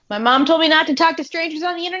My mom told me not to talk to strangers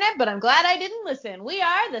on the internet, but I'm glad I didn't listen. We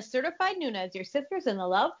are the Certified Nunas, your sisters in the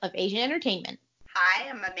love of Asian entertainment. Hi,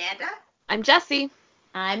 I'm Amanda. I'm Jessie.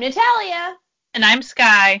 I'm Natalia. And I'm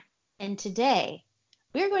Sky. And today,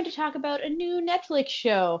 we're going to talk about a new Netflix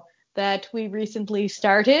show that we recently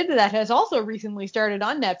started, that has also recently started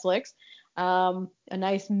on Netflix. A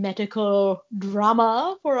nice medical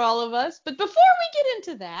drama for all of us. But before we get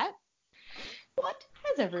into that, what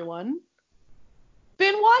has everyone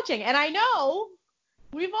been watching? And I know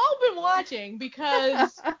we've all been watching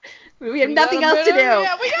because we have nothing else to do.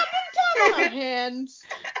 Yeah, we got a bit of time on our hands.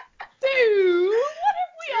 Dude, what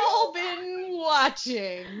have we all been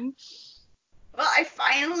watching? Well, I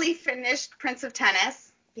finally finished Prince of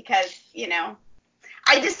Tennis because,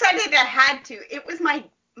 I decided I had to. It was my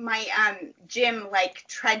gym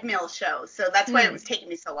treadmill show, so that's why it was taking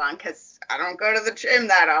me so long, because I don't go to the gym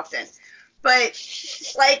that often. But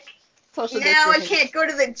now I can't go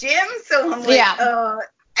to the gym, so I'm like,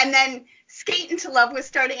 and then Skate into Love was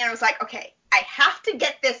starting, and I was like, okay, I have to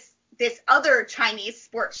get this other Chinese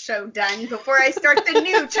sports show done before I start the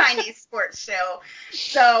new Chinese sports show.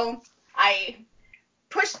 So I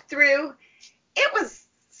pushed through. It was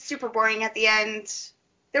super boring at the end.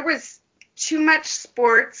 There was too much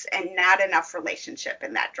sports and not enough relationship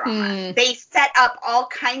in that drama. They set up all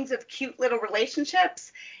kinds of cute little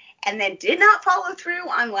relationships and then did not follow through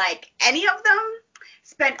on any of them.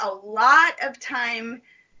 Spent a lot of time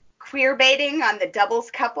queer baiting on the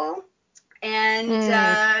doubles couple. And,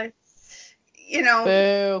 Boo.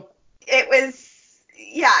 it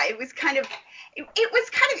was kind of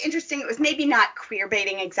interesting. It was maybe not queer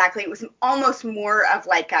baiting exactly. It was almost more of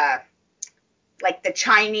the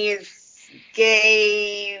Chinese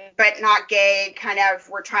gay but not gay kind of,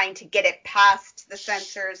 we're trying to get it past the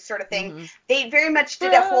censors sort of thing. Mm-hmm. They very much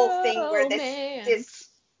did a whole thing where this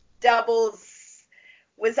doubles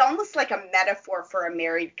was almost like a metaphor for a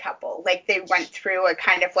married couple. They went through a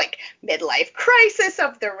kind of midlife crisis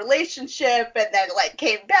of their relationship and then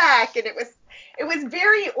came back, and it was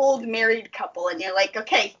very old married couple, and you're like,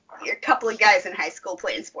 okay, you're a couple of guys in high school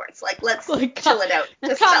playing sports. Let's chill it out.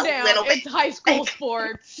 Just calm a down. little bit. It's high school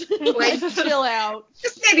sports. Let's chill out.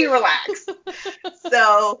 Just maybe relax.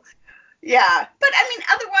 So, yeah. But,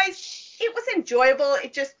 otherwise, it was enjoyable.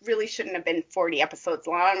 It just really shouldn't have been 40 episodes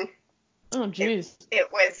long. Oh, jeez.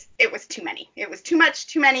 It was too many. It was too much,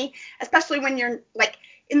 too many, especially when you're,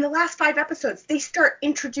 in the last 5 episodes, they start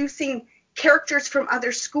introducing characters from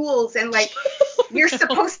other schools, and I'm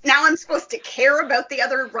supposed to care about the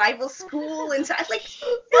other rival school, and so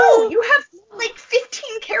no, you have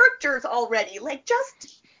 15 characters already,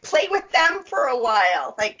 just play with them for a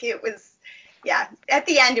while. It was, at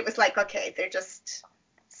the end it was okay, they're just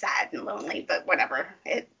sad and lonely, but whatever.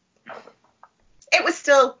 It was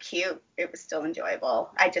still cute, it was still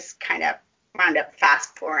enjoyable. I just kind of wound up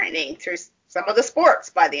fast forwarding through some of the sports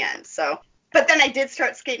by the end, so. But then I did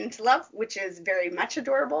start Skate into Love, which is very much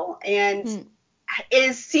adorable, and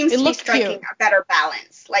seems to be striking cute. A better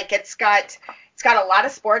balance. It's got a lot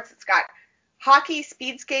of sports. It's got hockey,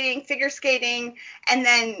 speed skating, figure skating, and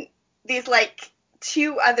then these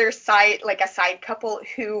two other a side couple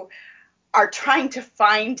who are trying to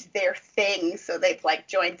find their thing. So they've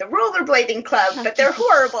joined the rollerblading club, but they're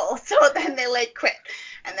horrible. So then they quit.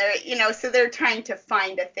 And they're, so they're trying to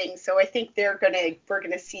find a thing. So I think we're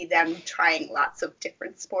going to see them trying lots of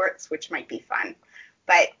different sports, which might be fun.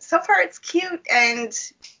 But so far it's cute, and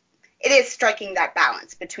it is striking that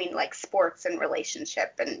balance between sports and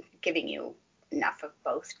relationship and giving you enough of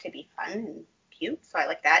both to be fun and cute. So I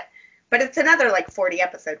like that. But it's another 40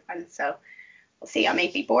 episode one. So we'll see. I may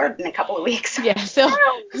be bored in a couple of weeks. Yeah, so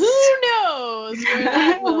who knows where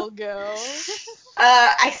that will go.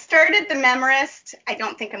 I started The Memorist. I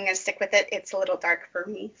don't think I'm going to stick with it. It's a little dark for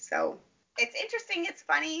me. So it's interesting. It's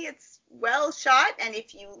funny. It's well shot. And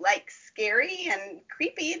if you like scary and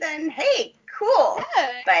creepy, then hey, cool.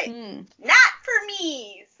 But not for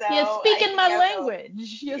me. So you're speaking my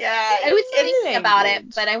language. I was thinking about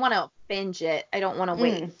it, but I want to binge it. I don't want to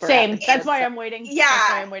wait for Same. episodes. That's why I'm waiting. Yeah.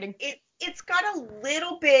 That's why I'm waiting. It's got a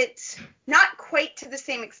little bit, not quite to the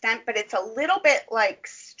same extent, but it's a little bit like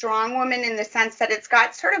Strong Woman in the sense that it's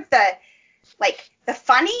got sort of the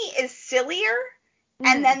funny is sillier,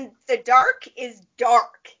 and then the dark is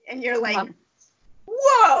dark, and you're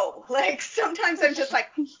whoa, sometimes I'm just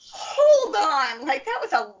hold on, that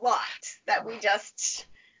was a lot that we just,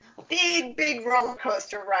 big roller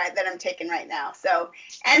coaster ride that I'm taking right now. So,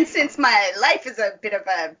 and since my life is a bit of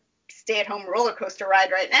a stay-at-home roller coaster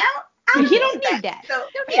ride right now, you don't need that. So,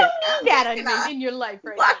 you don't need that in your life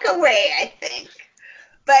right now. Walk away, I think.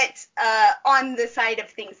 But on the side of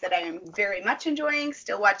things that I am very much enjoying,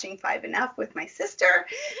 still watching 5 Enough with my sister.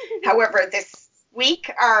 However, this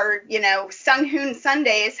week our, Sung Hoon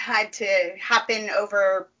Sundays had to happen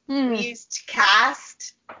over we used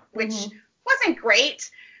Cast, which wasn't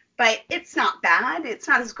great, but it's not bad. It's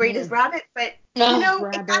not as great as Rabbit, but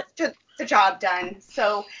it got the job done.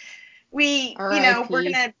 So we're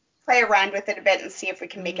gonna play around with it a bit and see if we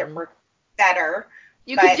can make it work better.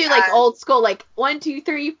 You could do like old school, like 1, 2,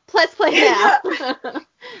 3, let's play now.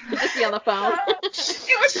 Just be on the phone.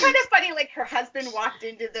 It was kind of funny. Like her husband walked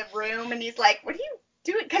into the room and he's like, "What are you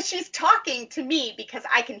doing?" Because she's talking to me because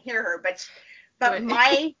I can hear her, but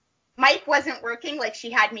my mic wasn't working. Like she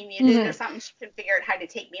had me muted or something. She couldn't figure out how to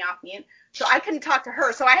take me off mute, so I couldn't talk to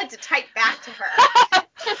her. So I had to type back to her.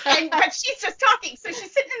 But she's just talking. So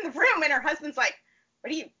she's sitting in the room and her husband's like,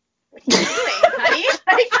 "What are you doing, honey?"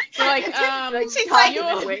 She's like,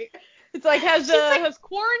 it's like, has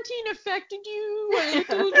quarantine affected you? Have you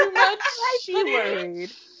told you much? She worried.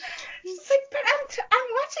 She's like, "But I'm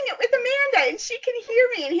watching it with Amanda and she can hear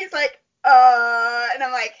me." And he's like, and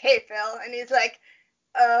I'm like, "Hey, Phil." And he's like,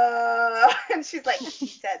 and she's like, she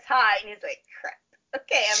says hi, and he's like, "Crap.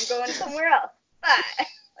 Okay, I'm going somewhere else.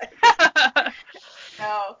 Bye."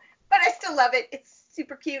 No, but I still love it. It's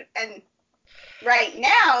super cute, and right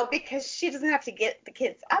now, because she doesn't have to get the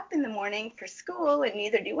kids up in the morning for school, and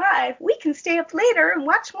neither do I, we can stay up later and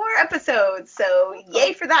watch more episodes. So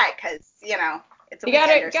yay for that, because it's a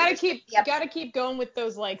weekender. Gotta keep going with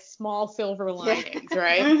those like small silver linings,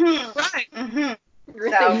 right? Right.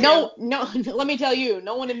 Really? So, no, let me tell you,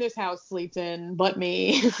 no one in this house sleeps in but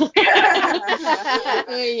me.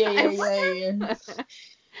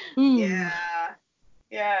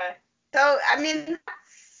 Yeah. So, I mean,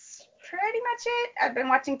 that's pretty much it. I've been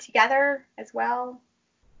watching Together as well,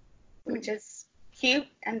 which is cute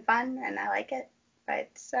and fun, and I like it. But,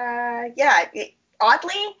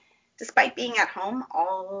 oddly, despite being at home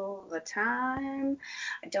all the time,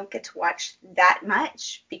 I don't get to watch that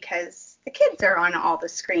much because the kids are on all the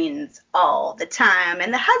screens all the time,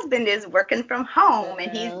 and the husband is working from home,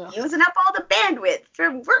 and he's using up all the bandwidth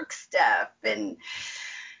for work stuff, and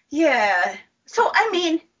So, I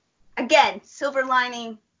mean, again, silver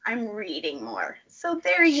lining, I'm reading more. So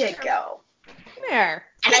there you go. There.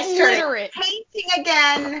 And I started painting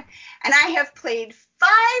again, and I have played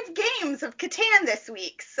 5 games of Catan this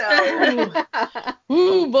week, so.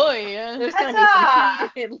 Ooh, boy. There's going to be some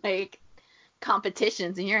heated, like,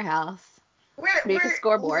 competitions in your house. We're a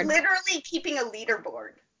scoreboard. Literally keeping a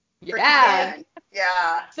leaderboard. Yeah.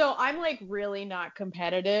 Yeah. So I'm, like, really not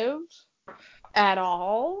competitive at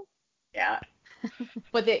all. Yeah.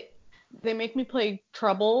 But they make me play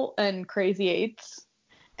Trouble and Crazy Eights,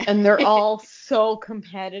 and they're all so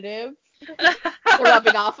competitive. They're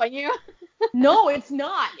rubbing off on you? No, it's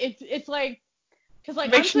not. It's like, because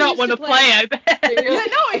like makes you not want to play. I bet. Yeah,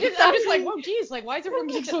 no, I'm just like, whoa, geez, like, why is everyone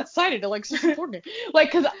getting so excited to like so support me?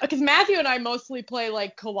 Like, because Matthew and I mostly play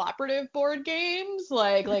like cooperative board games,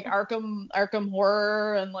 like Arkham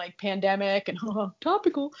Horror and like Pandemic and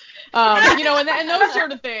topical, and those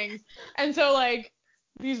sort of things. And so like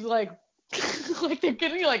these like they're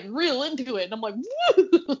getting like real into it, and I'm like,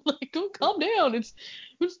 like, oh, calm down, it's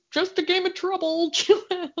just a game of Trouble, chill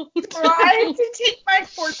out. I had to take my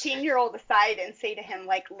 14-year-old aside and say to him,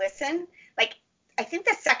 like, listen, like, I think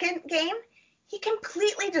the second game, he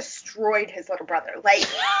completely destroyed his little brother. Like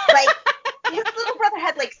his little brother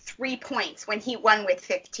had like 3 points when he won with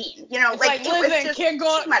 15. Like, listen, kid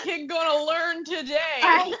gonna learn today.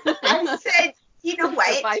 I said, you know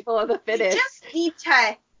what? Survival of the fittest. You just need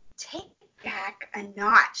to take back a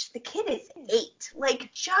notch. The kid is 8.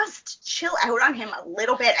 Like, just chill out on him a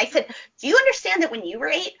little bit. I said, do you understand that when you were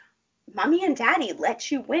 8, Mommy and Daddy let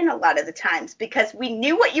you win a lot of the times because we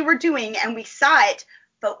knew what you were doing and we saw it,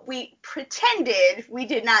 but we pretended we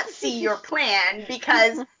did not see your plan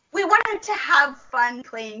because we wanted to have fun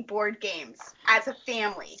playing board games as a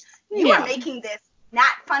family. You are making this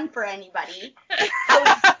not fun for anybody. So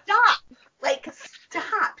stop. Like,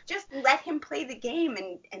 stop. Just let him play the game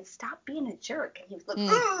and stop being a jerk. And he was like,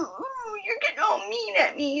 ooh, you're getting all mean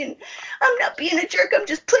at me. And I'm not being a jerk. I'm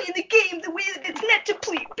just playing the game the way that it's meant to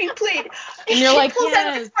be played. And you're like,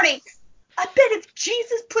 out this morning, I bet if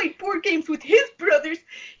Jesus played board games with his brothers,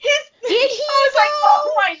 Did he? I was like,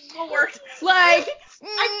 oh my Lord. Like,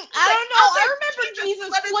 I don't know. I remember Jesus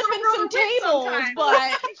flipping some tables,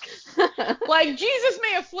 but like Jesus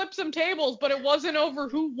may have flipped some tables, but it wasn't over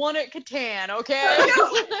who won at Catan, okay?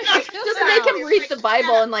 Just make him read the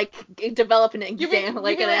Bible and like develop an exam, an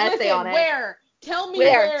essay on it. Tell me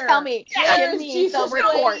Where? Tell me. Where Give is me Jesus the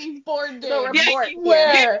report. playing board games? The report. Yeah,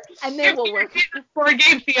 Where? And then we'll work. Board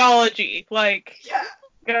game theology. Like, Yeah.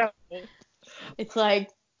 go. It's like,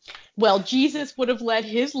 well, Jesus would have let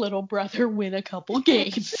his little brother win a couple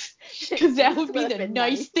games. Because that would be Would've the been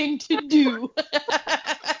nice thing to do.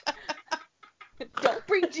 Don't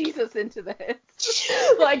bring Jesus into this.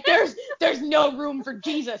 Like, there's no room for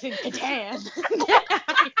Jesus in Catan.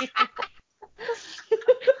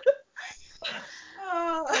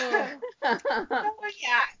 Oh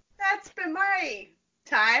yeah, that's been my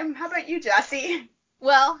time. How about you, Jessie?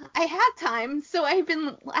 Well, I had time, so I've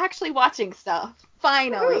been actually watching stuff.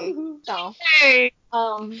 Finally. So, Hey.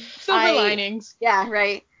 Silver linings. Yeah,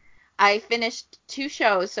 right. I finished 2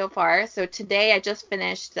 shows so far. So today I just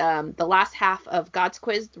finished the last half of God's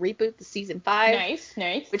Quiz, the reboot, the season 5. Nice.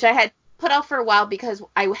 Which I had put off for a while because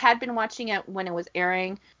I had been watching it when it was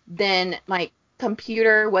airing. Then my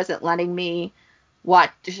computer wasn't letting me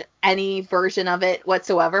watch any version of it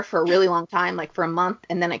whatsoever for a really long time, like for a month.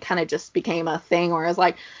 And then it kind of just became a thing where I was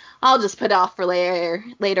like, I'll just put it off for later.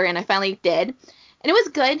 And I finally did. And it was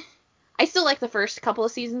good. I still like the first couple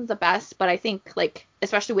of seasons the best, but I think, like,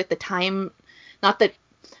 especially with the time, not that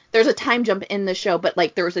there's a time jump in the show, but,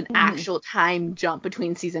 like, there was an actual time jump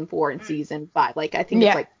between season 4 and season 5. Like, I think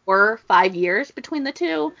it's, like, 4 or 5 years between the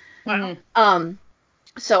two. Wow.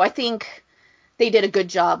 So I think they did a good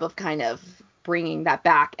job of kind of bringing that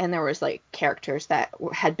back, and there was, like, characters that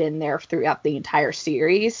had been there throughout the entire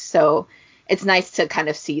series, so it's nice to kind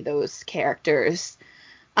of see those characters.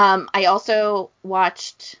 I also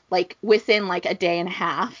watched, like, within, like, a day and a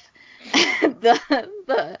half,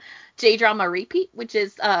 the J-drama Repeat, which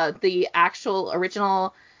is the actual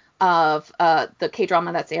original of the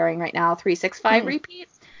K-drama that's airing right now, 365 Repeat.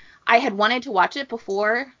 I had wanted to watch it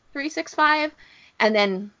before 365, and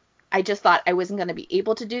then I just thought I wasn't going to be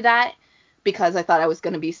able to do that because I thought I was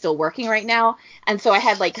going to be still working right now. And so I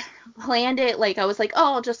had, like, planned it, like, I was like,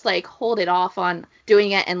 oh, I'll just, like, hold it off on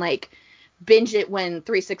doing it and, like, binge it when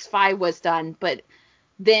 365 was done. But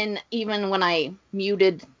then even when I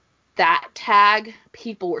muted that tag,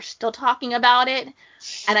 people were still talking about it,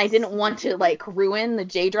 and I didn't want to, like, ruin the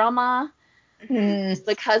J-drama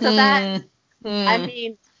because of that. I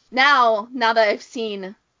mean, now that I've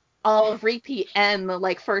seen all of Repeat and the,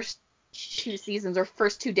 like, first 2 seasons or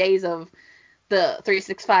first 2 days of the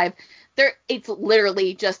 365, it's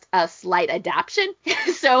literally just a slight adaptation,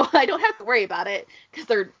 so I don't have to worry about it because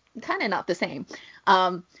they're kind of not the same.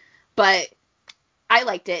 But I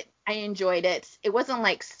liked it. I enjoyed it. It wasn't,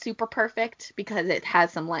 like, super perfect because it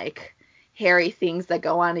has some, like, hairy things that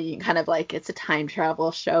go on, and you kind of, like, it's a time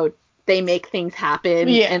travel show. They make things happen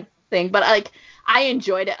and thing. But, like, I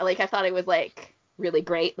enjoyed it. Like, I thought it was, like, really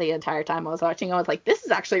great the entire time I was watching. I was like, this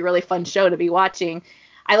is actually a really fun show to be watching.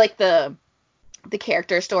 I like the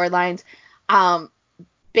character storylines,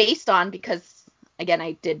 based on, because, again,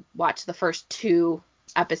 I did watch the first 2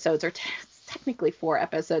 episodes, or technically 4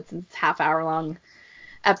 episodes, since it's half-hour long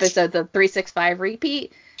episodes of 365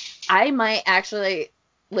 Repeat. I might actually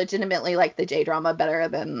legitimately like the J-drama better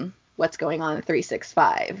than what's going on in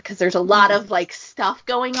 365, because there's a lot of, like, stuff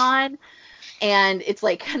going on, and it's,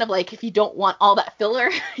 like, kind of like, if you don't want all that filler,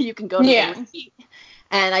 you can go to the Repeat.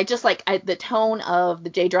 And I just like the tone of the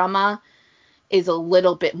J-drama is a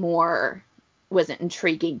little bit more, wasn't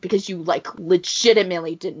intriguing, because you, like,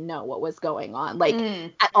 legitimately didn't know what was going on, like,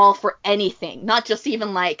 at all, for anything, not just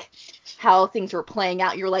even, like, how things were playing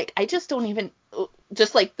out. You're like, I just don't even,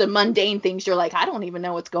 just, like, the mundane things, you're like, I don't even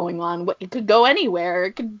know what's going on. It could go anywhere,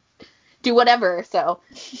 it could do whatever. So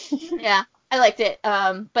yeah, I liked it.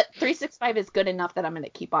 But 365 is good enough that I'm going to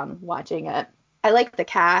keep on watching it. I like the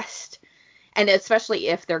cast, and especially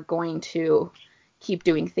if they're going to keep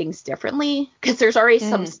doing things differently, because there's already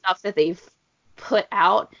some stuff that they've put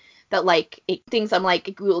out that, like, things I'm like,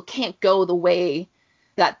 it can't go the way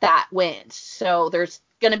that went. So there's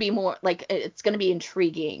gonna be more, like, it's gonna be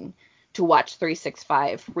intriguing to watch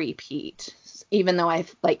 365 Repeat, even though I,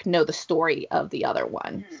 like, know the story of the other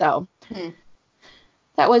one. So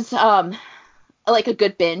that was like a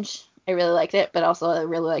good binge. I really liked it, but also I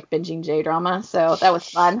really like binging J-drama, so that was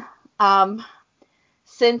fun.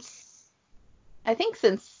 Since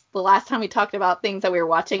the last time we talked about things that we were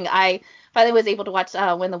watching, I finally was able to watch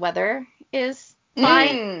When the Weather is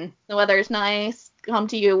Fine. The weather is nice. Come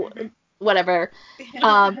to you, whatever.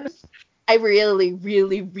 I really,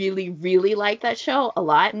 really, really, really like that show a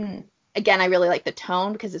lot. Again, I really like the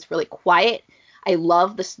tone because it's really quiet. I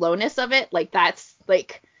love the slowness of it. Like, that's,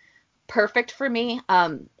 like, perfect for me.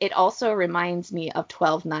 It also reminds me of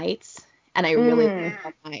 12 Nights, and I really like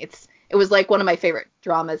 12 Nights. It was, like, one of my favorite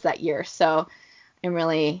dramas that year, so I'm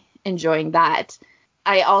really enjoying that.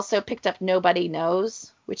 I also picked up Nobody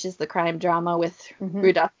Knows, which is the crime drama with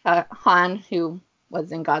Rudolph Hahn, who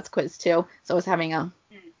was in God's Quiz too. So I was having a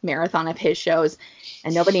marathon of his shows.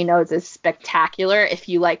 And Nobody Knows is spectacular. If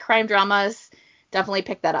you like crime dramas, definitely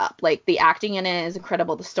pick that up. Like, the acting in it is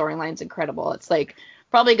incredible. The storyline's incredible. It's like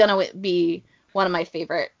probably going to be one of my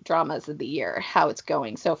favorite dramas of the year, how it's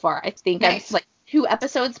going so far. I think I'm like 2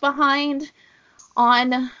 episodes behind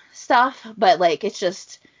on stuff, but like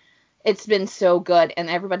it's been so good, and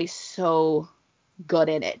everybody's so good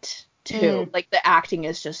in it too. Like, the acting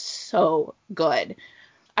is just so good.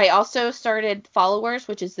 I also started Followers,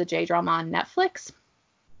 which is the J-drama on Netflix.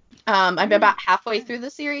 I'm about halfway through the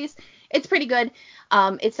series. It's pretty good.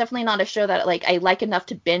 It's definitely not a show that like I like enough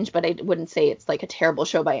to binge, but I wouldn't say it's like a terrible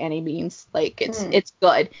show by any means. Like, it's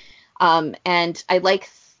good. And I like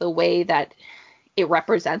the way that it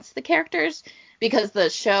represents the characters, because the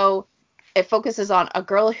show, it focuses on a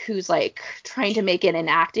girl who's like trying to make it in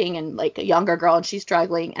acting, and like a younger girl, and she's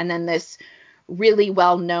struggling, and then this really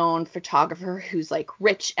well-known photographer who's like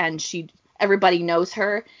rich, and everybody knows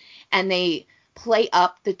her, and they play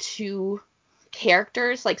up the 2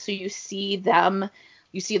 characters. Like, so you see the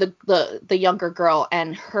younger girl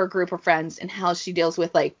and her group of friends, and how she deals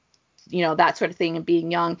with like, you know, that sort of thing, and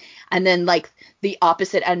being young, and then like the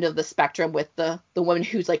opposite end of the spectrum with the woman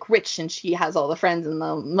who's like rich, and she has all the friends and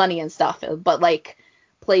the money and stuff, but like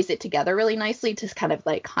plays it together really nicely to kind of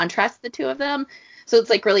like contrast the 2 of them. So it's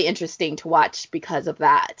like really interesting to watch because of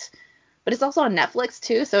that. But it's also on Netflix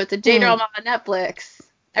too, so it's a J-drama on Netflix.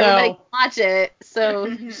 Everybody can watch it, so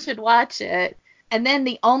you should watch it. And then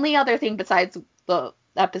the only other thing besides the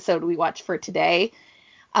episode we watched for today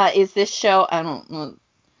is this show. I don't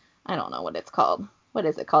know what it's called. What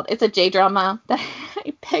is it called? It's a J-drama that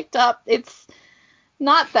I picked up. It's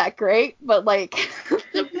not that great, but like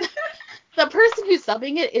the person who's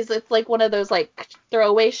subbing it's like one of those like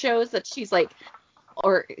throwaway shows that she's like,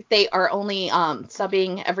 or they are only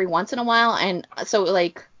subbing every once in a while, and so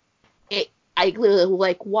like I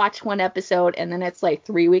like watch one episode, and then it's like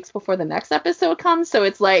 3 weeks before the next episode comes. So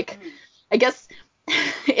it's like, I guess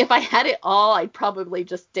if I had it all, I'd probably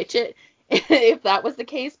just ditch it if that was the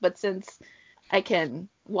case. But since I can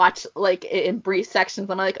watch like in brief sections,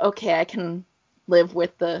 I'm like, okay, I can live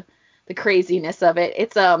with the craziness of it.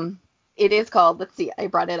 It is called, let's see, I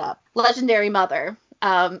brought it up, Legendary Mother.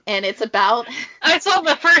 And it's about, I saw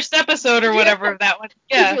the first episode or whatever of that one.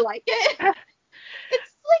 Yeah. Did you like it?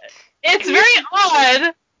 It's like, it's very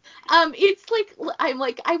odd. It's like, I'm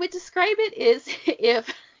like, I would describe it as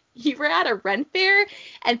if you were at a Ren fair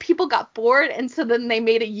and people got bored, and so then they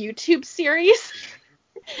made a YouTube series.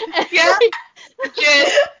 Yeah. Like,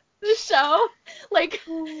 the show, like,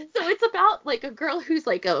 so it's about like a girl who's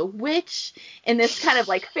like a witch in this kind of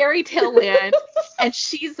like fairy tale land, and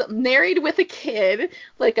she's married with a kid,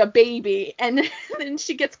 like a baby, and then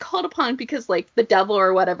she gets called upon because like the devil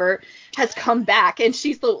or whatever has come back, and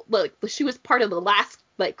she was part of the last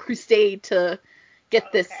like crusade to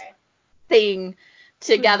get this thing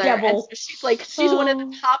together, and so she's one of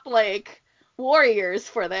the top like warriors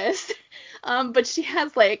for this, but she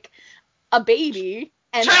has like a baby.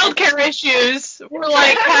 And childcare issues were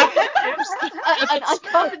like an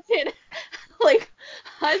incompetent like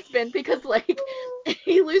husband, because like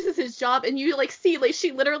he loses his job, and you like see like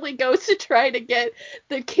she literally goes to try to get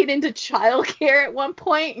the kid into childcare at one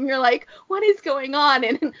point, and you're like, what is going on?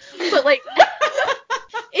 And but like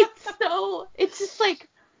it's just like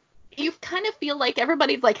you kind of feel like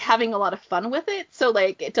everybody's like having a lot of fun with it, so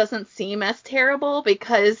like it doesn't seem as terrible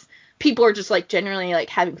because people are just like generally like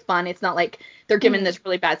having fun. It's not like they're given this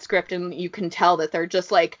really bad script and you can tell that they're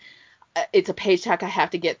just like, it's a paycheck, I have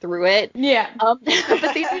to get through it. Yeah. But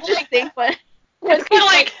the interesting thing, but it's kind of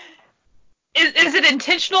like, is it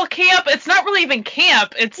intentional camp? It's not really even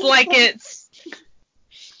camp. It's like it's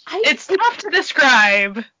tough to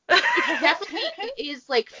describe. It definitely is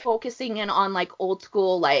like focusing in on like old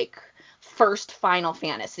school like first Final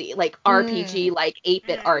Fantasy, like RPG, like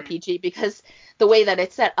 8-bit RPG, because the way that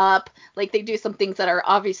it's set up, like they do some things that are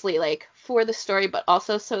obviously like for the story, but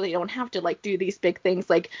also so they don't have to like do these big things,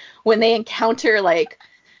 like when they encounter like,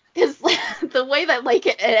 because the way that like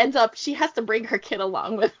it ends up, she has to bring her kid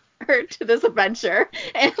along with her to this adventure,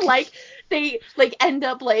 and like they like end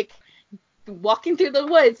up like walking through the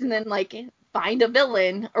woods and then like find a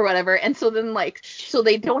villain or whatever, and so then like, so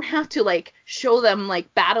they don't have to like show them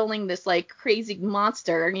like battling this like crazy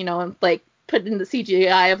monster, you know, and like put in the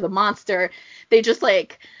CGI of the monster. They just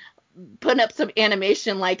like put up some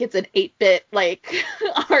animation like it's an 8-bit like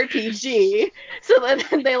RPG, so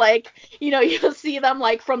then they like, you know, you'll see them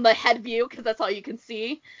like from the head view because that's all you can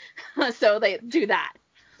see. So they do that.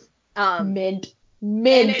 Mint.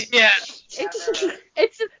 And Yeah.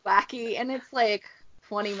 it's just wacky, and it's like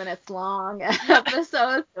 20 minutes long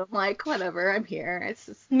episodes. I'm like, whatever, I'm here. It's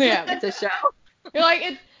just, Yeah. it's a show. You're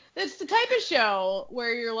like, it's the type of show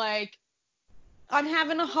where you're like, I'm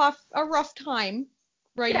having a rough time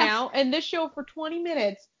right now, and this show for 20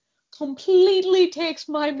 minutes completely takes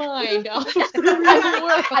my mind off of the real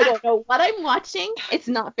world. I don't know what I'm watching. It's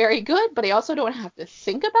not very good, but I also don't have to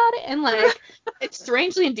think about it, and like, it's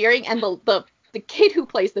strangely endearing, and the kid who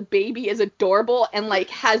plays the baby is adorable and like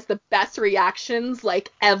has the best reactions like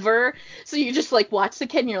ever. So you just like watch the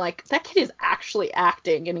kid and you're like, that kid is actually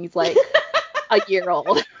acting, and he's like a year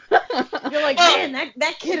old. You're like, man,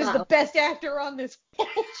 that kid is the best actor on this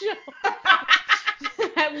whole show.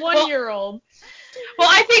 That 1-year-old. Well,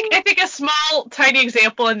 I think a small, tiny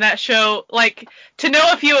example in that show, like, to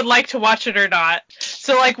know if you would like to watch it or not.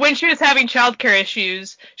 So, like, when she was having childcare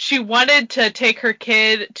issues, she wanted to take her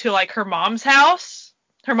kid to, like, her mom's house,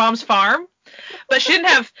 her mom's farm, but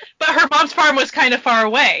her mom's farm was kind of far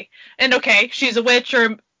away. And, okay, she's a witch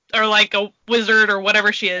or like, a wizard or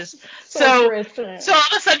whatever she is. So all of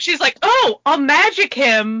a sudden she's like, oh, I'll magic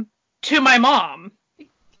him to my mom.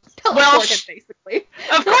 Teleport him, basically.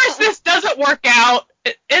 Of course this doesn't work out.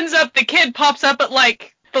 It ends up the kid pops up at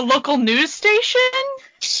like the local news station.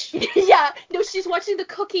 Yeah, no, she's watching the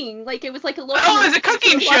cooking. Like, it was like a local. Oh, it's a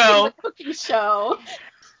cooking show. The cooking show.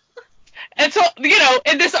 And so, you know,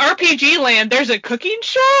 in this RPG land, there's a cooking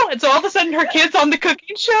show, and so all of a sudden her kid's on the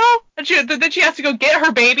cooking show, and then she has to go get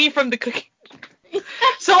her baby from the cooking.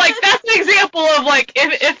 So, like, that's an example of like,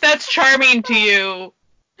 if that's charming to you,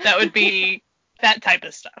 that would be that type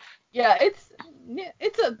of stuff. Yeah,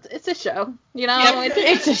 it's a show, you know. Yep.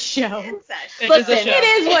 It's a show. Listen, it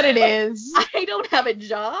is what it is. I don't have a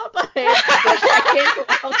job. I can't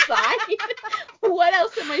go outside. What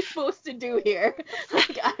else am I supposed to do here?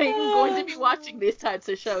 Like, I'm going to be watching these types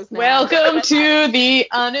of shows now. Welcome to the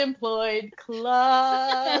unemployed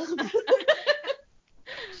club.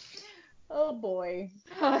 Oh boy.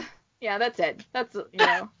 Yeah, that's it. That's, you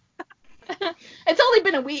know. It's only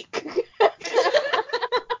been a week.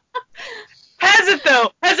 Has it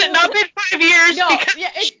though? Has it not been 5 years? No,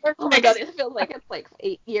 oh my god, it feels like it's like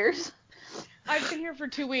 8 years. I've been here for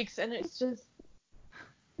 2 weeks, and it's just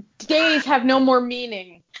days have no more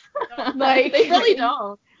meaning. Like, they really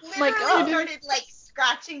don't. Literally started like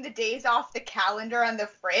scratching the days off the calendar on the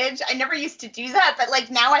fridge. I never used to do that, but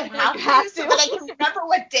like now I have to so that I can remember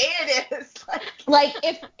what day it is. Like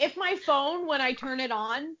if my phone, when I turn it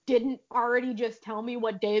on, didn't already just tell me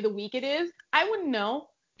what day of the week it is, I wouldn't know.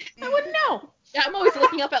 Yeah, I'm always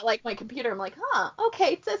looking up at like my computer. I'm like,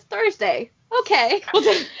 okay, it says Thursday. Okay. Well,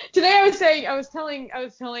 today I was telling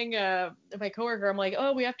my coworker, I'm like,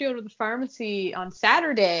 oh, we have to go to the pharmacy on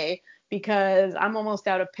Saturday because I'm almost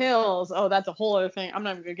out of pills. Oh, that's a whole other thing. I'm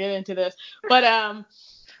not even gonna get into this, but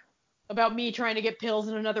about me trying to get pills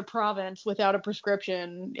in another province without a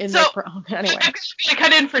prescription. Anyway, I'm gonna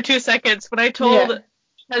cut in for 2 seconds. When I told my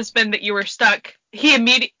husband that you were stuck, he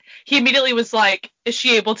immediately was like, is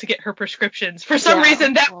she able to get her prescriptions? For some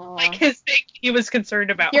reason, that was like his thing he was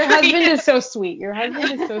concerned about. Your husband is so sweet.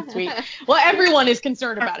 Well, everyone is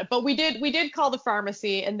concerned about it, but we did call the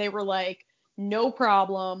pharmacy, and they were like, no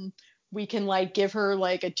problem. We can like give her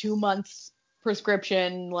like a 2 months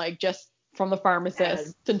prescription, like just from the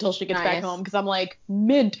pharmacist until she gets back home. Because I'm like,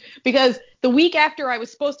 mint. Because the week after I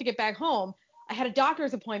was supposed to get back home, I had a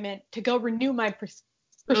doctor's appointment to go renew my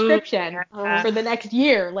prescription for the next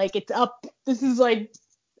year. Like, it's up. This is like,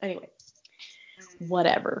 anyway,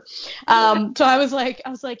 whatever. So I was like,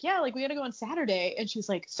 yeah, like we gotta go on Saturday. And she was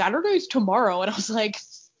like, Saturday's tomorrow. And I was like,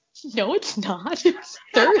 no, it's not. It's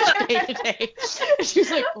Thursday today. And she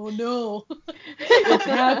was like, oh no, what's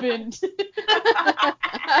happened?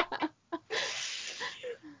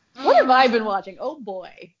 What have I been watching? Oh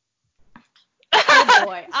boy.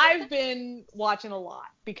 I've been watching a lot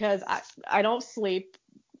because I don't sleep.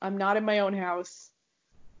 I'm not in my own house.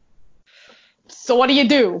 So what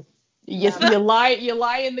do? You lie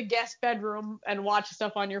in the guest bedroom and watch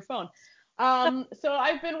stuff on your phone. So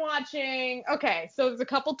I've been watching, so there's a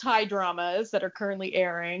couple Thai dramas that are currently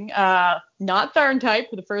airing. Not Tharn Type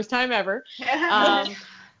for the first time ever.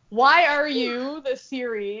 Why Are You, the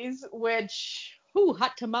series, which,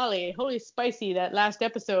 hot tamale, holy spicy, that last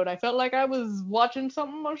episode. I felt like I was watching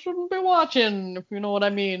something I shouldn't be watching, if you know what I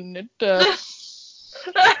mean. It's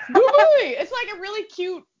like a really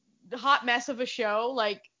cute, hot mess of a show.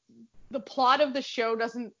 Like, the plot of the show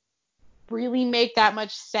doesn't really make that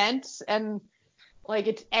much sense, and like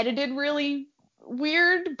it's edited really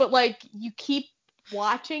weird, but like you keep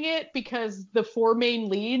watching it because the 4 main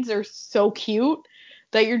leads are so cute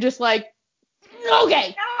that you're just like,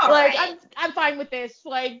 okay, All like right. I'm fine with this.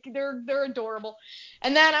 Like they're adorable.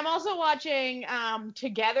 And then I'm also watching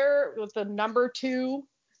Together with the number 2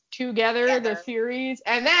 Together, the series,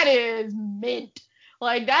 and that is mint.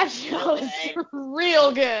 Like that show is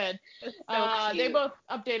real good. So They both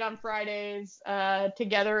update on Fridays.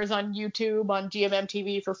 Together is on YouTube on GMM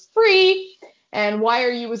TV for free. And Why Are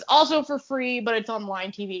You is also for free, but it's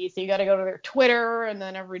online TV, so you got to go to their Twitter, and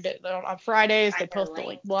then every day on Fridays they post the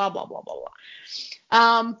link, blah blah blah blah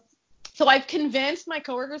blah. So I've convinced my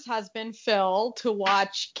coworker's husband Phil to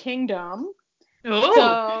watch Kingdom. Ooh.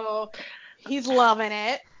 So he's loving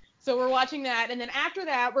it. So we're watching that, and then after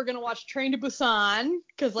that we're gonna watch Train to Busan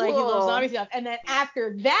because like he loves zombie stuff, and then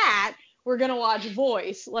after that we're gonna watch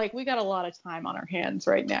Voice. Like we got a lot of time on our hands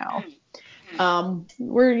right now.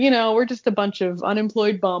 We're just a bunch of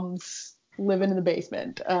unemployed bums living in the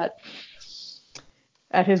basement at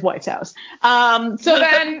his wife's house. So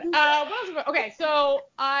then, what else? Okay, so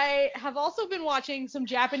I have also been watching some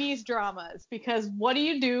Japanese dramas because what do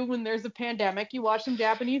you do when there's a pandemic? You watch some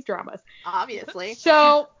Japanese dramas. Obviously.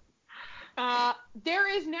 So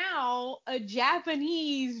there is now a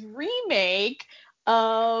Japanese remake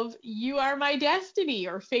of You Are My Destiny,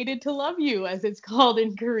 or Fated to Love You as it's called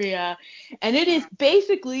in Korea, and it is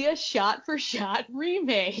basically a shot-for-shot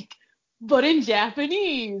remake but in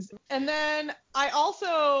Japanese. And then I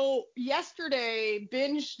also yesterday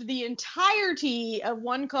binged the entirety of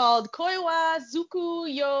one called Koi wa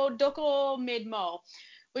Zuku yo Doko Midmo,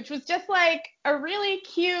 which was just like a really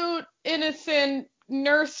cute, innocent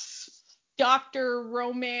nurse doctor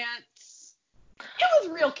romance. It was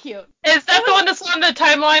real cute. Is that the one that's on the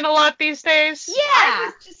timeline a lot these days? Yeah.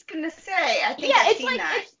 I was just gonna say, I think I've seen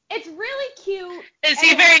that. It's really cute. Is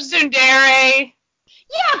he very tsundere?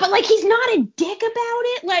 Yeah, but like he's not a dick about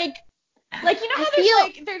it. Like you know how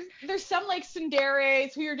there's some like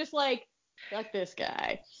tsunderes who you're just like, fuck this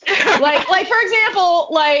guy. like for example,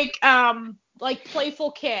 like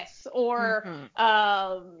Playful Kiss or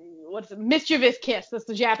what's it, Mischievous Kiss, that's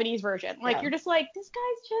the Japanese version. Like you're just like, this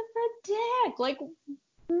guy's just a dick. Like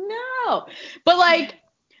no. But like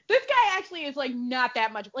this guy actually is like not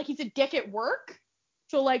that much. Like he's a dick at work.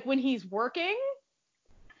 So like when he's working,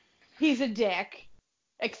 he's a dick.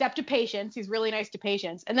 Except to patients. He's really nice to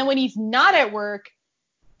patients. And then when he's not at work,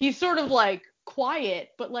 he's sort of like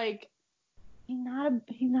quiet, but like he's not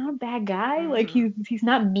a bad guy. Like he's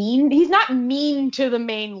not mean. He's not mean to the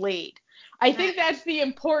main lead. I think that's the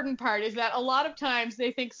important part, is that a lot of times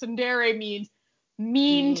they think tsundere means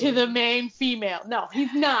mean to the main female. No,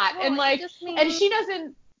 he's not. Well, and like and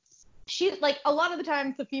she like a lot of the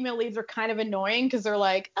times the female leads are kind of annoying because they're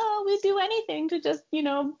like, oh, we'll do anything to just,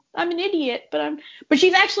 I'm an idiot, but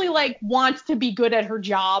she's actually like wants to be good at her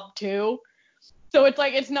job too. So it's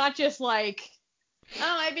like, it's not just like,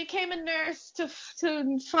 oh, I became a nurse to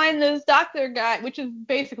find this doctor guy, which is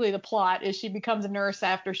basically the plot, is she becomes a nurse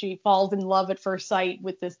after she falls in love at first sight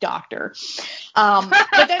with this doctor.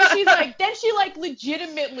 But then she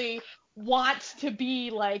legitimately wants to be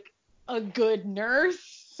like a good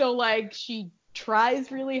nurse. So like she tries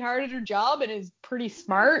really hard at her job and is pretty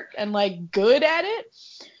smart and like good at it.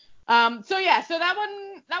 So that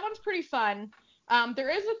one's pretty fun. There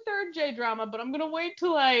is a third J drama, but I'm gonna wait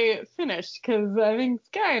till I finish because I think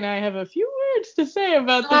Sky and I have a few words to say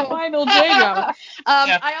about the final J drama.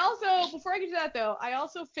 I also, before I get to that though, I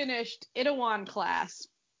also finished Itaewon Class.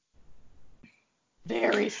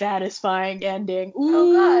 Very satisfying ending.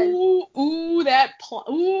 Ooh,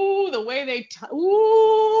 the way they,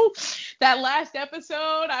 that last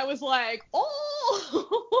episode, I was like,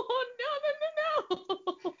 oh,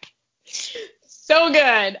 no. So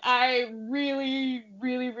good. I really,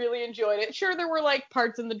 really, really enjoyed it. Sure, there were like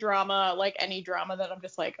parts in the drama, like any drama, that I'm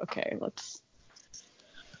just like, okay, let's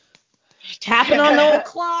tapping on the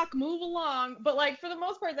clock, move along. But like for the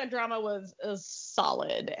most part, that drama was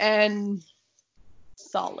solid.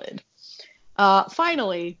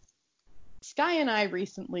 Finally, Sky and I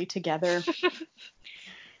recently together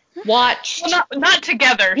watched. Well, not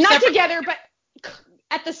together. Not together, but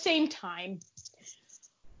at the same time.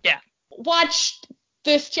 Yeah. Watched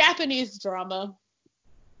this Japanese drama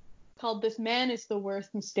called This Man Is the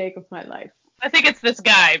Worst Mistake of My Life. I think it's this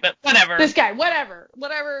guy, but whatever. This guy, whatever.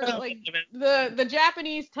 Like the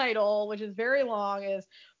Japanese title, which is very long, is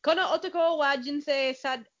Kono Otoko wa Jinsei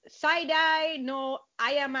Saidai no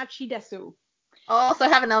Ayamachi desu. I'll also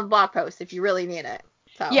have another blog post if you really need it.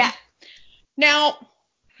 So. Yeah. Now,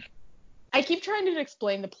 I keep trying to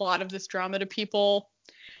explain the plot of this drama to people.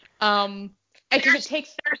 There's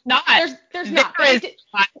not.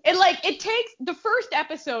 The first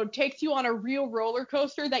episode takes you on a real roller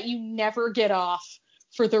coaster that you never get off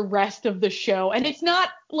for the rest of the show. And it's not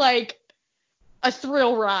like a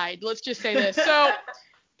thrill ride. Let's just say this. So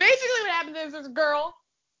basically what happens is this girl,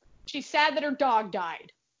 she's sad that her dog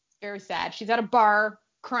died. Very sad. She's at a bar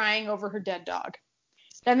crying over her dead dog.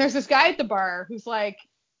 Then there's this guy at the bar who's like,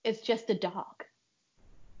 it's just a dog.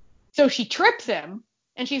 So she trips him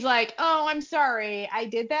and she's like, oh, I'm sorry. I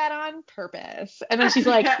did that on purpose. And then she's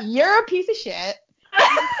like, you're a piece of shit.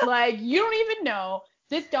 Like, you don't even know.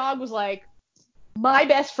 This dog was like my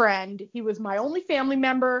best friend. He was my only family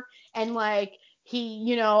member. And like,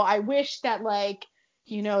 he, I wish that like,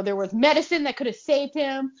 there was medicine that could have saved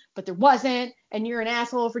him, but there wasn't. And you're an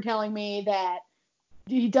asshole for telling me that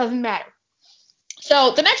he doesn't matter.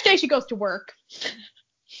 So the next day she goes to work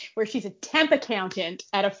where she's a temp accountant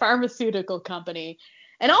at a pharmaceutical company.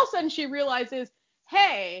 And all of a sudden she realizes,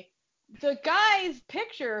 hey, the guy's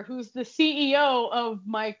picture who's the CEO of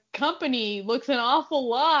my company looks an awful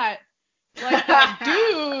lot like that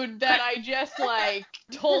dude that I just like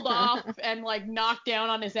told off and like knocked down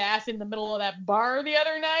on his ass in the middle of that bar the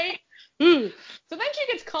other night. Ooh. So then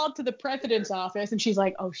she gets called to the president's office and she's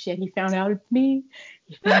like, oh shit, he found out it's me.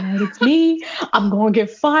 He found out it's me. I'm going to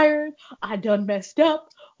get fired. I done messed up.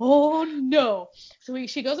 Oh no. So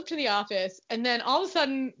she goes up to the office and then all of a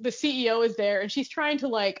sudden the CEO is there and she's trying to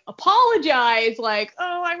like apologize like,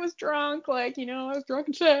 oh, I was drunk. Like, I was drunk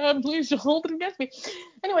and sad. Please don't hold it against me.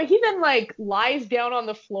 Anyway, he then like lies down on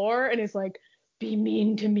the floor and is like, be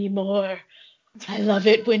mean to me more. I love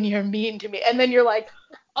it when you're mean to me. And then you're like,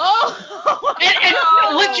 oh, no.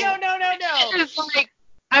 It's like,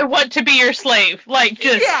 I want to be your slave. Like,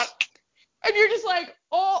 just. Yeah. And you're just like,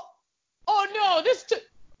 oh no,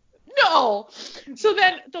 no. So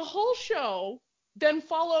then the whole show then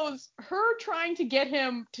follows her trying to get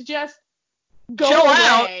him to just go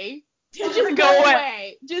away. Just go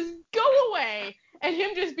away. Just go away. And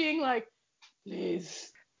him just being like,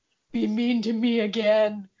 please be mean to me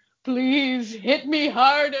again. Please hit me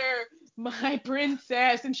harder, my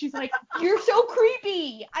princess. And she's like, you're so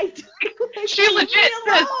creepy. She legit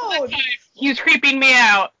says, he's creeping me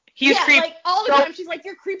out. He's creeping. Like all the time she's like,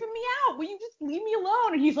 you're creeping me out. Will you just leave me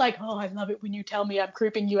alone? And he's like, oh, I love it when you tell me I'm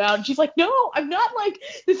creeping you out. And she's like, no, I'm not like,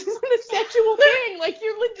 this isn't a sexual thing. Like,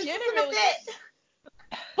 you're legitimately.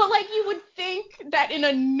 But like, you would think that in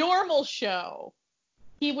a normal show,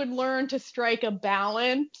 he would learn to strike a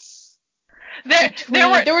balance.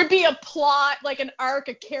 There would be a plot, like an arc,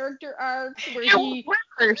 a character arc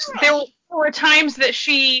where there were times that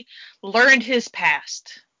she learned his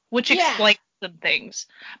past, which explains some things.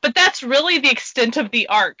 But that's really the extent of the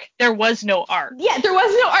arc. There was no arc. Yeah, there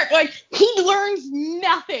was no arc. Like, he learns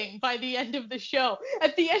nothing by the end of the show.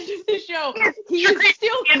 At the end of the show, he is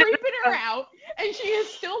still creeping her out, and she is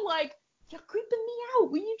still like, you're creeping me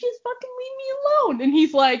out. Will you just fucking leave me alone? And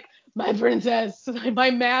he's like, my princess, my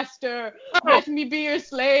master, let me be your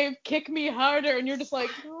slave, kick me harder. And you're just like,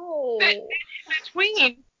 no.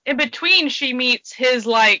 In between, she meets his,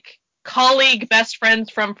 like, colleague, best friends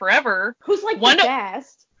from forever. Who's, like, the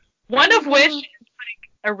best. One of which is, like,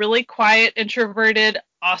 a really quiet, introverted,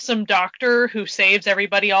 awesome doctor who saves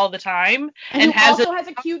everybody all the time. And who also has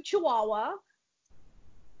a cute chihuahua.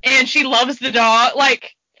 And she loves the dog,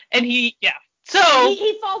 like, and So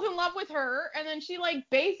he falls in love with her, and then she like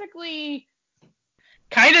basically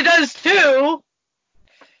kind of does too.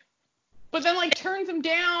 But then like turns him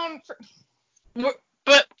down. But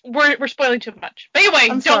we're spoiling too much. But anyway,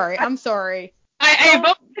 I'm sorry. I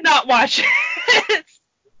vote to not watch it.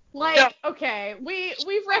 Like, okay,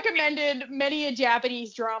 we've recommended many a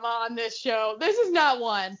Japanese drama on this show. This is not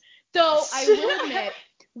one. Though I will admit,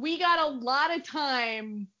 we got a lot of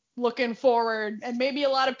time looking forward, and maybe a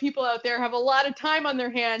lot of people out there have a lot of time on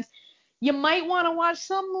their hands. You might want to watch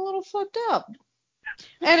something a little fucked up.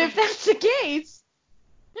 And if that's the case,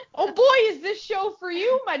 oh boy, is this show for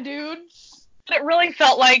you, my dude. What it really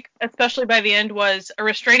felt like, especially by the end, was a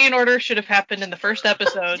restraining order should have happened in the first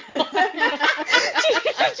episode. She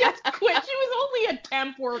just quit. She was only a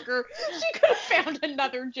temp worker. She could have found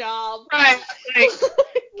another job. Right. Like,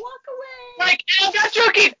 walk away. Like, I'm not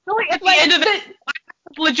joking. Really, at the end of it,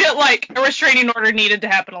 legit, like, a restraining order needed to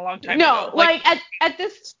happen a long time ago. No, like at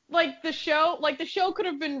this, like, the show could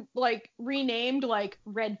have been, like, renamed, like,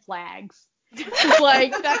 Red Flags.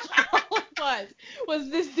 Like, that's all it was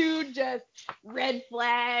this dude just red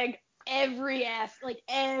flag everything.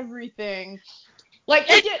 Like,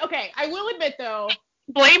 it did, okay, I will admit, though.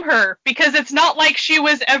 Blame her, because it's not like she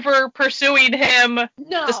was ever pursuing him.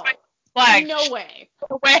 No. Despite flag. No way.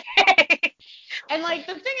 No way. And, like,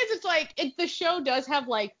 the thing is, it's like, the show does have,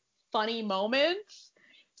 like, funny moments.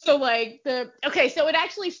 So, like, so it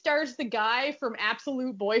actually stars the guy from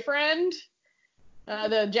Absolute Boyfriend.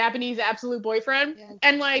 the Japanese absolute boyfriend, Yeah.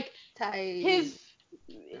 and like Tai.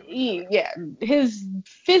 his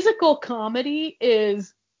physical comedy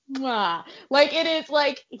is like it is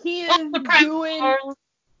like he is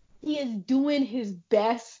doing his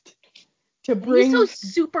best to He's bring so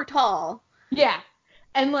super tall. yeah,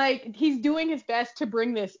 and like he's doing his best to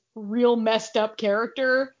bring this real messed up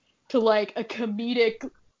character to like a comedic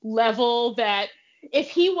level that if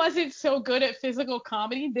he wasn't so good at physical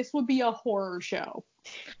comedy, this would be a horror show.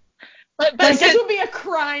 But Like this would be a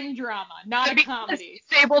crime drama, not a because comedy.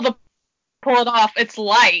 he's able to pull it off. It's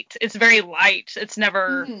light. It's very light. It's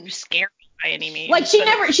never scary by any means. Like she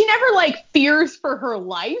never like fears for her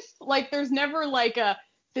life. Like there's never like a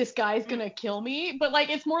this guy's gonna kill me, but like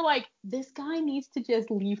it's more like this guy needs to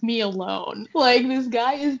just leave me alone. Like this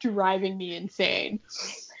guy is driving me insane.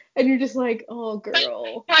 And you're just like, oh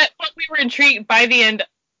girl. But we were intrigued by the end.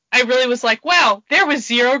 I really was like, wow, there was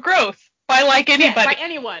zero growth by like anybody. Yeah, by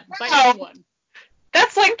anyone. By Wow. anyone.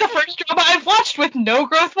 That's like the first drama I've watched with no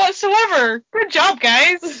growth whatsoever. Good job,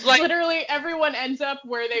 guys. Like Literally everyone ends up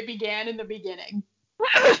where they began in the beginning.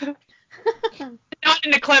 not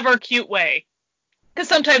in a clever, cute way. Because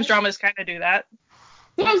sometimes dramas kind of do that.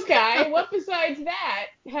 So Sky, what besides that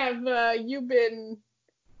have you been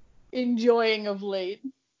enjoying of late?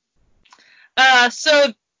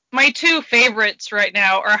 So my two favorites right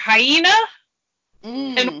now are Hyena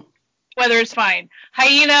and Weather's Fine.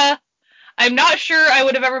 Hyena, I'm not sure I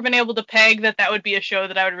would have ever been able to peg that would be a show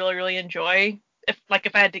that I would really, really enjoy if I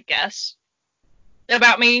had to guess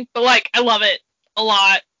about me. But like, I love it a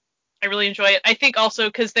lot. I really enjoy it. I think also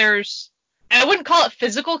because I wouldn't call it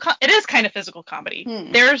physical. It is kind of physical comedy.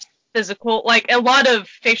 There's physical, like a lot of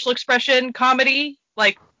facial expression comedy.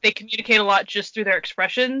 Like they communicate a lot just through their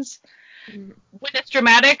expressions. When it's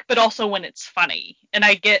dramatic, but also when it's funny. And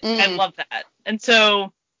I love that. And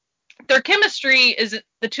so their chemistry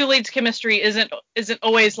the two leads' chemistry isn't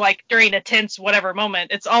always like during a tense whatever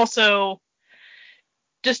moment. It's also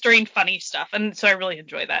just during funny stuff. And so I really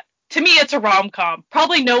enjoy that. To me, it's a rom-com.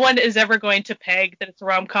 Probably no one is ever going to peg that it's a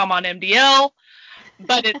rom-com on MDL,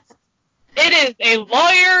 but it is a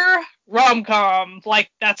lawyer rom-com. Like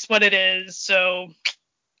that's what it is. So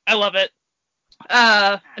I love it.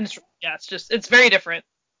 And it's very different.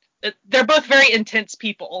 They're both very intense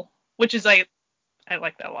people, which is I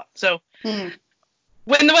like that a lot. So when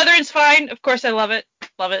the weather is fine, of course I love it.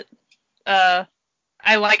 Love it.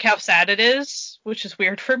 I like how sad it is, which is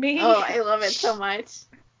weird for me. Oh, I love it so much.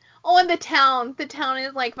 Oh, and the town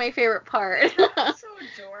is like my favorite part. So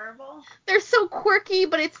adorable. They're so quirky,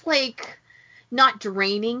 but it's like not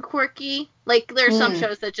draining quirky. Like there are some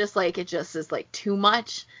shows that just like it just is like too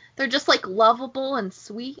much. They're just like lovable and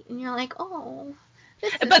sweet, and you're like, oh,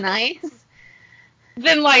 this is nice.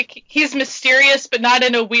 Then like he's mysterious, but not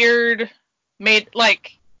in a weird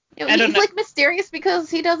like. He's like mysterious because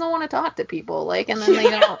he doesn't want to talk to people, like, and then they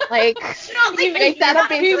don't like. He makes that a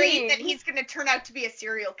big thing. thing. That he's gonna turn out to be a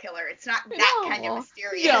serial killer. It's not that kind of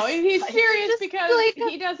mysterious. No, he's serious just because like,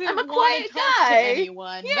 he doesn't I'm a want quiet to talk guy. to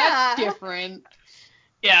anyone. Yeah. That's different.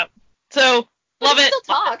 Yeah. So love he it.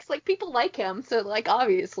 Still talks like people like him, so like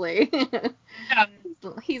obviously, Yeah.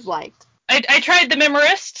 he's liked. I tried The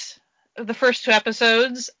Memorist, the first 2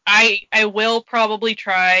 episodes. I will probably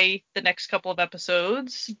try the next couple of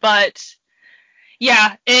episodes, but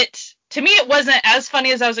yeah, to me it wasn't as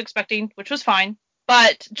funny as I was expecting, which was fine.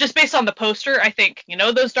 But just based on the poster, I think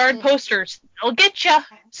those darn posters, they'll get you.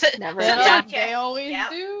 Never. Yeah, Yeah. they always Yep.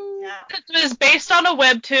 do. Yeah. It was based on a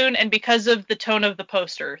webtoon, and because of the tone of the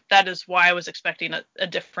poster, that is why I was expecting a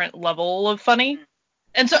different level of funny.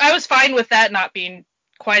 And so I was fine with that not being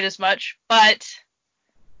quite as much, but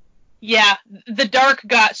yeah, the dark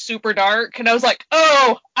got super dark, and I was like,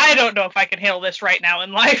 oh, I don't know if I can handle this right now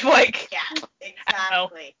in life. Like, Yeah,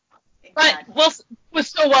 exactly. but was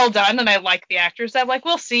so well done, and I like the actors. I'm like,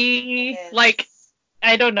 we'll see. Like,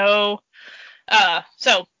 I don't know.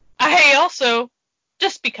 So I also,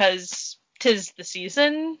 just because 'tis the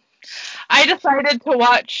season, I decided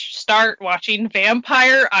to start watching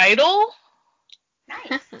Vampire Idol.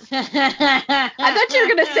 Nice. I thought you were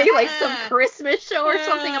gonna say like some Christmas show or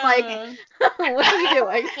something. I'm like, what are you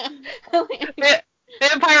doing?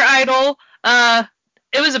 Vampire Idol.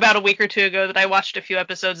 It was about a week or 2 ago that I watched a few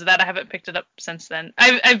episodes of that. I haven't picked it up since then.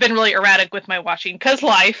 I've been really erratic with my watching because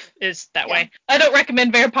life is that way. I don't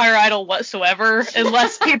recommend Vampire Idol whatsoever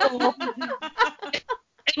unless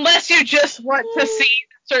you just want to see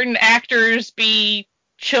certain actors be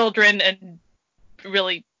children, and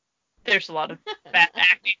really there's a lot of bad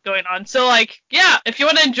acting going on. So like, yeah, if you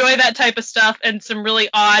want to enjoy that type of stuff and some really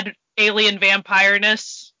odd alien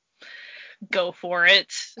vampireness, go for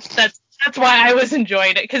it. That's that's why I was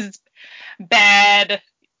enjoying it, because it's bad.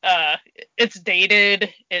 It's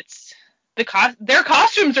dated. It's their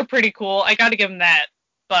costumes are pretty cool. I gotta give them that,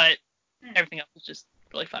 but everything else is just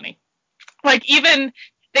really funny. Like, even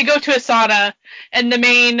they go to a sauna, and the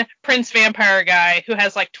main prince vampire guy, who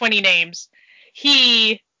has like 20 names,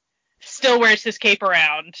 he still wears his cape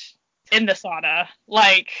around in the sauna.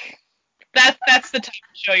 Like, that's the type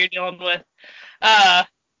of show you're dealing with.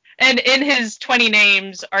 And in his 20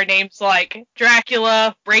 names are names like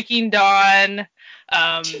Dracula, Breaking Dawn,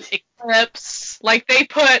 Eclipse. Like, they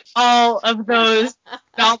put all of those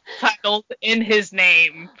novel titles in his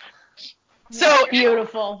name. So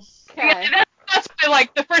Beautiful. Okay. that's why,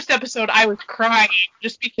 like, the first episode I was crying,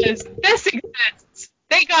 just because this exists.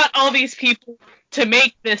 They got all these people to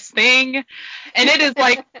make this thing, and it is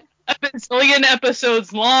like a bazillion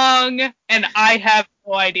episodes long, and I have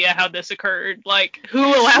no idea how this occurred. Like, who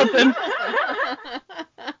allowed them?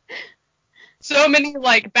 So many,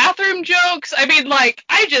 like, bathroom jokes. I mean, like,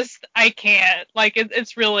 I can't. Like,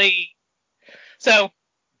 it's really... So,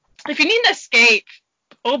 if you need an escape,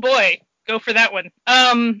 oh boy, go for that one.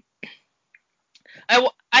 I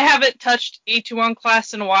haven't touched A21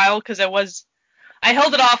 Class in a while, because I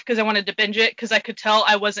held it off because I wanted to binge it, because I could tell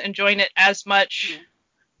I wasn't enjoying it as much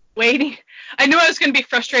waiting. I knew I was going to be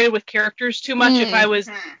frustrated with characters too much if I was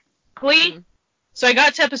quickly. So I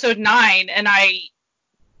got to episode 9, and I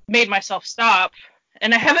made myself stop,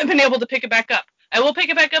 and I haven't been able to pick it back up. I will pick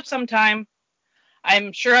it back up sometime.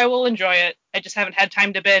 I'm sure I will enjoy it. I just haven't had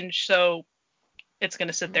time to binge, so it's going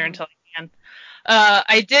to sit there until I can.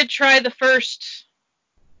 I did try the first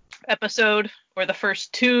episode, or the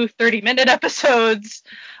first 2 30-minute episodes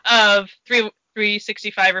of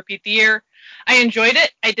 365 Repeat the Year. I enjoyed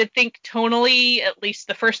it. I did think tonally, at least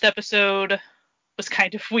the first episode was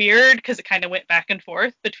kind of weird, because it kind of went back and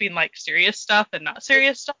forth between, like, serious stuff and not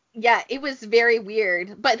serious stuff. Yeah, it was very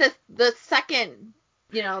weird. But the second,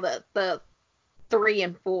 the 3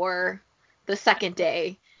 and 4, the second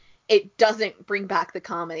day, it doesn't bring back the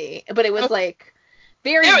comedy. But it was like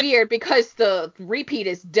very weird, because the repeat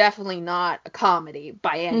is definitely not a comedy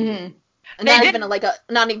by any means.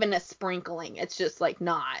 Not even a sprinkling. It's just like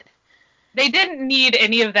not. They didn't need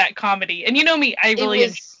any of that comedy. And you know me, I really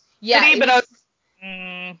enjoyed it, but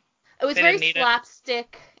it was very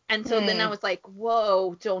slapstick, and so then I was like,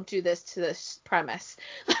 "Whoa, don't do this to this premise."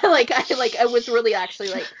 I was really actually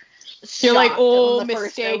like, you're like, "Oh,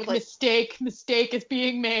 mistake is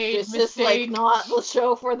being made. This is like not the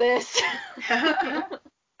show for this."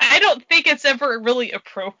 I don't think it's ever really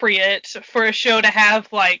appropriate for a show to have,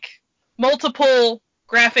 like, multiple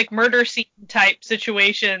graphic murder scene type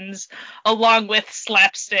situations along with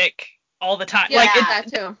slapstick all the time. Yeah, like,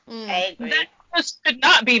 that too. I agree. That just could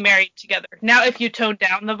not be married together. Now, if you tone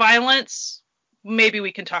down the violence, maybe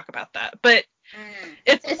we can talk about that. But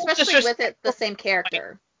it's especially just with it the same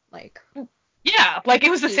character, like. Yeah, like,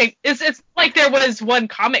 it was the same. It's like there was one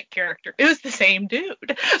comic character. It was the same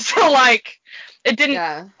dude. So, like, it didn't.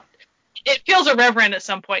 Yeah. It feels irreverent at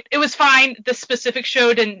some point. It was fine. The specific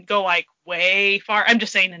show didn't go, like, way far. I'm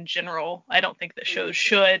just saying in general. I don't think that shows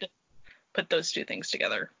should put those two things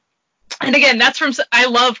together. And again, that's from... I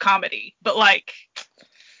love comedy, but, like,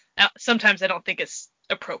 sometimes I don't think it's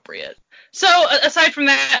appropriate. So, aside from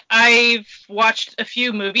that, I've watched a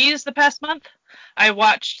few movies the past month. I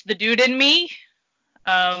watched The Dude in Me.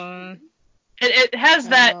 It has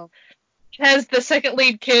that... It has the second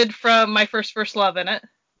lead kid from My First Love in it.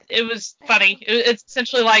 It was funny. It's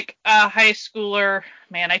essentially like a high schooler...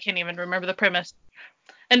 Man, I can't even remember the premise.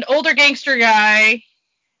 An older gangster guy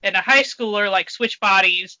and a high schooler, like, switch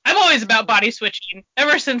bodies. I'm always about body switching.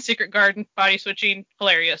 Ever since Secret Garden, body switching,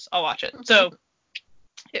 hilarious. I'll watch it. So,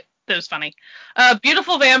 it was funny.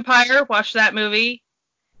 Beautiful Vampire, watched that movie.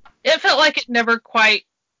 It felt like it never quite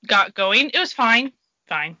got going. It was fine.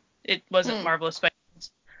 It wasn't marvelous by any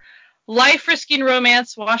means. Life Risking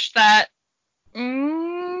Romance, watched that.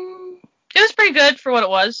 It was pretty good for what it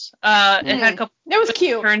was. It had a couple... It was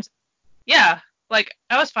cute. Turns. Yeah, like,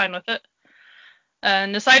 I was fine with it.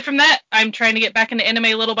 And aside from that, I'm trying to get back into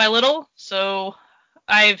anime little by little, so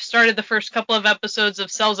I've started the first couple of episodes of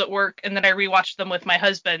Cells at Work, and then I rewatched them with my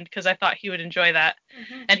husband, because I thought he would enjoy that,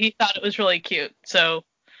 and he thought it was really cute, so,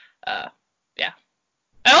 yeah.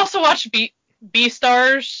 I also watched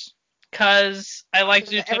Beastars, because I like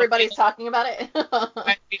to... Everybody's talking about it.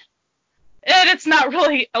 And it's not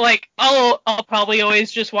really, like, I'll probably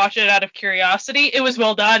always just watch it out of curiosity. It was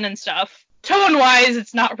well done and stuff. Tone-wise,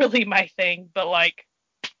 it's not really my thing, but, like,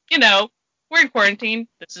 we're in quarantine.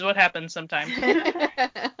 This is what happens sometimes.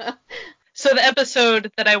 So the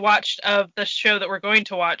episode that I watched of the show that we're going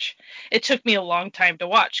to watch, it took me a long time to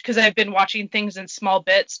watch because I've been watching things in small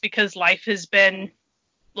bits because life has been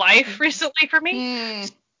life recently for me.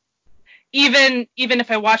 Even if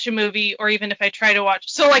I watch a movie or even if I try to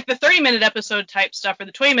watch, so like the 30-minute episode type stuff or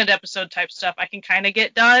the 20-minute episode type stuff, I can kind of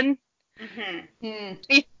get done.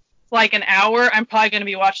 If like an hour, I'm probably going to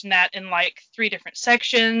be watching that in like 3 different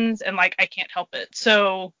sections, and like I can't help it.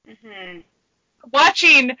 So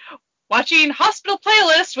watching Hospital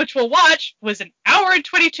Playlist, which we'll watch, was an hour and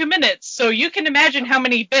 22 minutes. So you can imagine how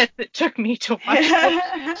many bits it took me to watch.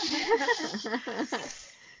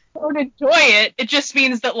 Don't enjoy it. It just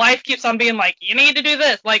means that life keeps on being like, you need to do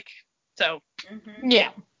this. Like, so. Yeah.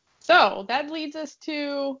 So that leads us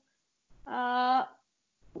to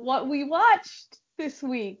what we watched this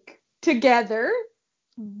week together,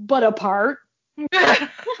 but apart.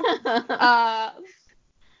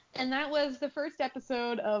 And that was the first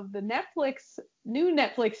episode of the new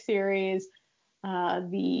Netflix series,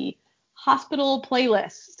 the Hospital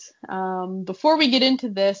Playlist. Before we get into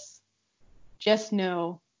this, just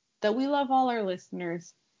know that we love all our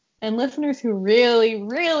listeners. And listeners who really,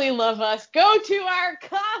 really love us, go to our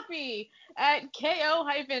coffee at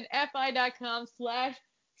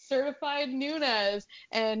ko-fi.com/certified Nunas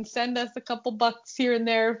and send us a couple bucks here and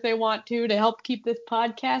there if they want to help keep this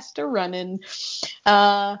podcast running.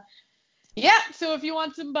 Yeah, so if you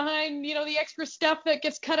want some behind, the extra stuff that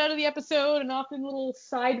gets cut out of the episode and often little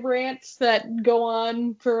side rants that go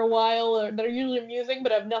on for a while that are usually amusing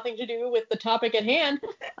but have nothing to do with the topic at hand,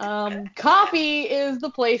 coffee is the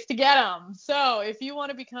place to get them. So if you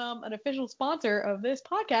want to become an official sponsor of this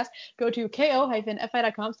podcast, go to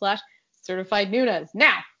ko-fi.com/certified Nunas.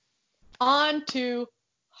 Now, on to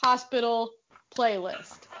Hospital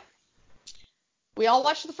Playlist. We all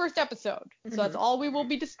watched the first episode, so that's all we will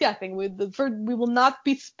be discussing. We will not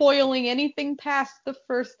be spoiling anything past the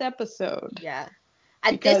first episode. Yeah.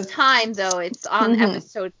 At this time, though, it's on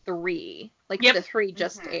episode 3. Like, the 3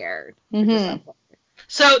 just aired.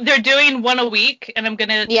 So they're doing one a week, and I'm going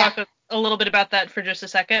to talk a little bit about that for just a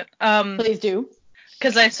second. Please do.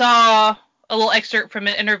 Because I saw a little excerpt from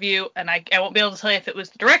an interview, and I won't be able to tell you if it was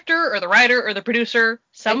the director or the writer or the producer.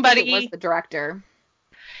 Somebody. I think it was the director.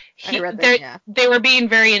 They were being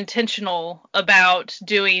very intentional about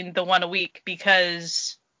doing the one a week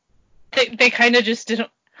because they kind of just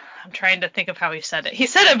didn't. I'm trying to think of how he said it. He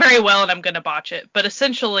said it very well, and I'm going to botch it. But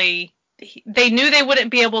essentially, they knew they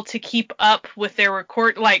wouldn't be able to keep up with their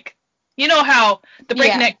record. Like, you know how the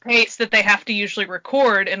breakneck pace that they have to usually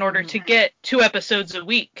record in order to get 2 episodes a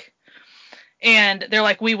week. And they're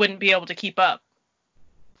like, we wouldn't be able to keep up.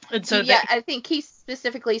 And so I think he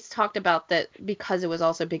specifically talked about that because it was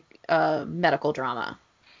also big medical drama.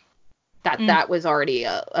 That was already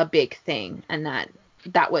a big thing, and that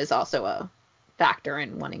was also a factor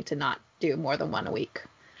in wanting to not do more than one a week.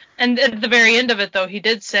 And at the very end of it, though, he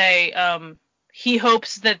did say he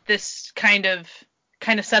hopes that this kind of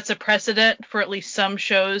sets a precedent for at least some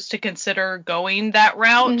shows to consider going that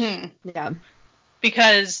route. Yeah.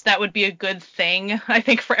 Because that would be a good thing, I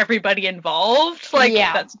think, for everybody involved. Like,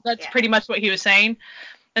 that's pretty much what he was saying.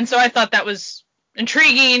 And so I thought that was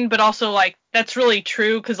intriguing, but also, like, that's really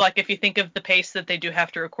true, because, like, if you think of the pace that they do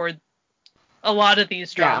have to record a lot of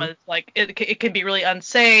these dramas, like, it can be really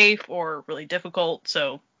unsafe or really difficult,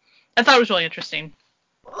 so I thought it was really interesting.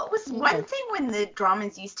 Well, it was one thing when the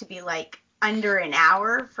dramas used to be, like, under an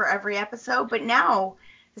hour for every episode, but now,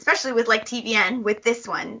 especially with, like, TVN, with this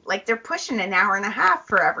one, like, they're pushing an hour and a half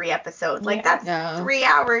for every episode. Like, that's 3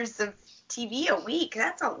 hours of TV a week.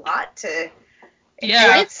 That's a lot to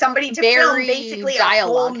expect somebody to film basically a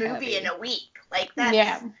whole movie in a week. Like,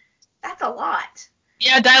 that's a lot.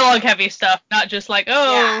 Yeah, dialogue heavy stuff, not just like,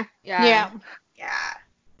 Yeah.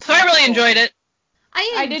 So I really enjoyed it.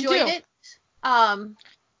 I enjoyed it.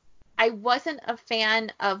 I wasn't a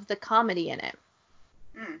fan of the comedy in it.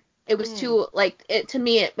 It was too, like, to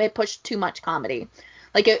me, it pushed too much comedy.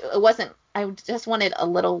 Like, it wasn't, I just wanted a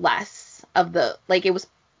little less of the, like, it was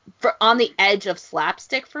on the edge of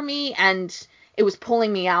slapstick for me, and it was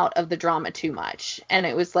pulling me out of the drama too much, and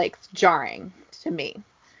it was, like, jarring to me.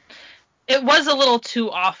 It was a little too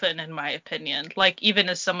often, in my opinion. Like, even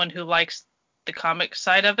as someone who likes the comic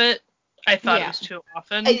side of it, I thought it was too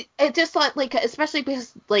often. I just thought, like, especially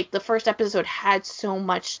because, like, the first episode had so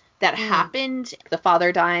much that happened. The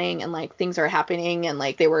father dying, and, like, things are happening, and,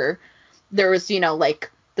 like, there was,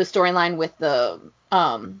 like, the storyline with the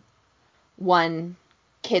one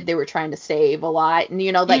kid they were trying to save a lot, and,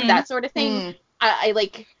 like, that sort of thing.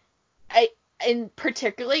 And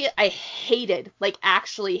particularly, I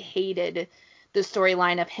actually hated the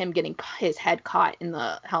storyline of him getting his head caught in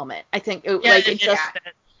the helmet. I think Yeah.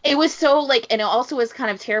 it was so like, and it also was kind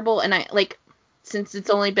of terrible. And I like, since it's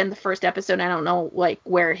only been the first episode, I don't know like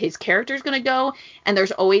where his character's gonna go. And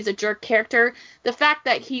there's always a jerk character. The fact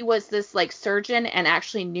that he was this like surgeon and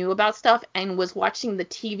actually knew about stuff and was watching the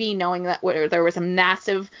TV, knowing that there was a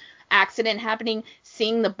massive accident happening,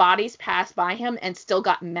 seeing the bodies pass by him, and still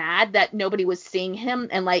got mad that nobody was seeing him,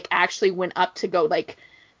 and like actually went up to go like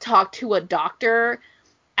talk to a doctor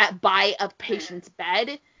by a patient's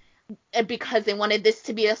bed, and because they wanted this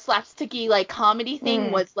to be a slapsticky like comedy thing,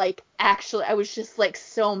 was like, actually, I was just like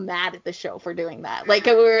so mad at the show for doing that. Like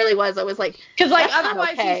it really was. I was like, because like that's not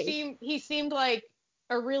otherwise okay. he seemed like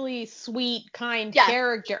a really sweet, kind Yeah.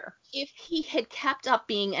 character. If he had kept up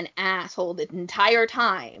being an asshole the entire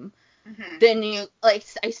time, Mhm. then you like,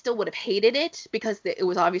 I still would have hated it, because it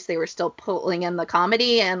was obvious they were still pulling in the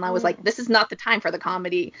comedy, and I was like, this is not the time for the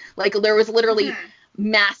comedy. Like there was literally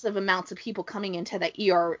massive amounts of people coming into the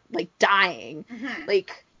ER like dying.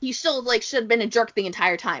 Like he still like should have been a jerk the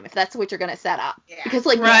entire time if that's what you're gonna set up. Yeah. Because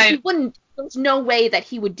like Right. he wouldn't. There's no way that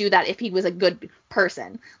he would do that if he was a good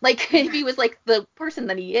person. Like if he was like the person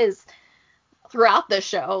that he is throughout the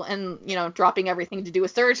show, and you know, dropping everything to do a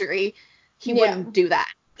surgery, he wouldn't do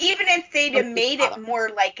that. Even if they'd have made it more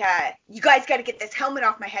like, you guys got to get this helmet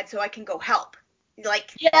off my head so I can go help.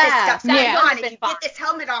 Like, this stuff's going on. If you get this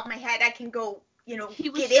helmet off my head, I can go, you know,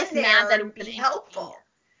 get in there and be helpful.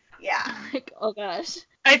 Yeah. Like, oh gosh.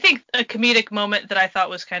 I think a comedic moment that I thought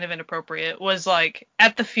was kind of inappropriate was like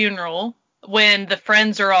at the funeral when the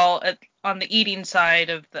friends are all on the eating side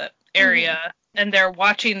of the area, and they're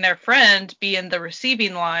watching their friend be in the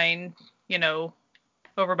receiving line, you know,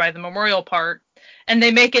 over by the memorial part, and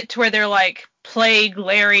they make it to where they're like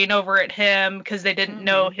glaring over at him because they didn't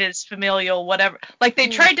know his familial whatever. Like they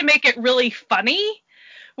tried to make it really funny,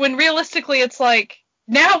 when realistically it's like,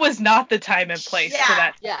 now was not the time and place for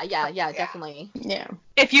that. Yeah, definitely. Yeah.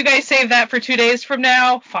 If you guys save that for 2 days from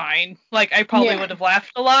now, fine. Like I probably would have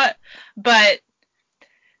laughed a lot, but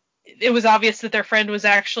it was obvious that their friend was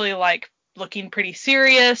actually like looking pretty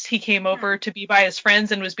serious. He came over to be by his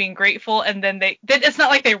friends and was being grateful, and then it's not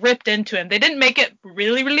like they ripped into him. They didn't make it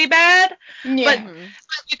really, really bad, but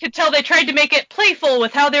you could tell they tried to make it playful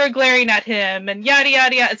with how they were glaring at him and yada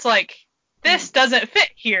yada yada. It's like, this doesn't fit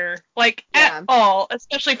here, like, at all,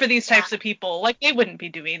 especially for these types of people. Like, they wouldn't be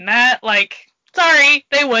doing that. Like, sorry,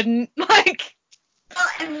 they wouldn't. Like, well,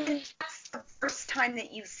 and that's the first time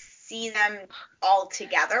that you see them all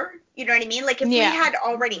together. You know what I mean? Like, if we had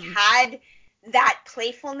already had that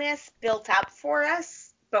playfulness built up for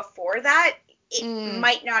us before that, it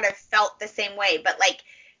might not have felt the same way. But, like,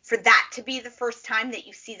 for that to be the first time that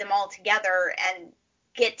you see them all together and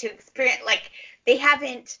get to experience, like, they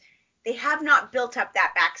have not built up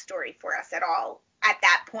that backstory for us at all at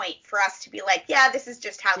that point for us to be like, yeah, this is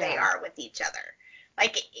just how they are with each other.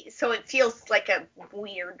 Like, so it feels like a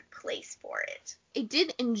weird place for it. I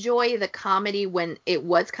did enjoy the comedy when it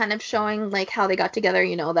was kind of showing like how they got together,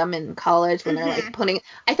 you know, them in college when they're like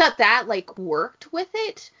I thought that like worked with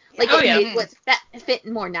it. Like it was that fit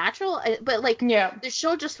more natural, but like the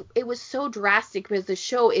show just, it was so drastic because the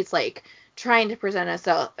show is like trying to present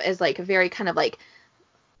itself as like a very kind of like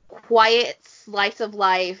quiet slice of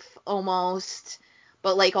life almost,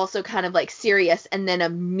 but like also kind of like serious, and then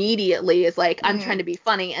immediately is like, I'm trying to be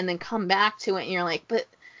funny, and then come back to it and you're like, but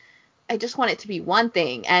I just want it to be one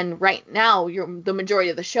thing, and right now the majority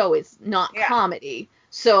of the show is not comedy.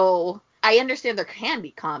 So I understand there can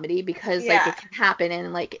be comedy because like it can happen,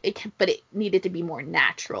 and like it can, but it needed to be more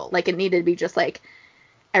natural. Like it needed to be just like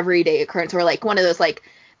everyday occurrence, or like one of those like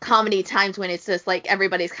comedy times when it's just like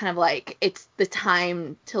everybody's kind of like, it's the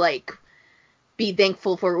time to like be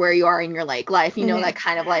thankful for where you are in your like life, you know, that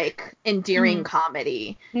kind of like endearing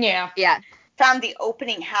comedy. Yeah. Found the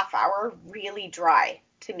opening half hour really dry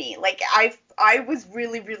to me. Like I was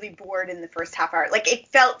really, really bored in the first half hour. Like it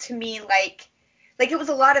felt to me like it was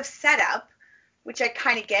a lot of setup, which I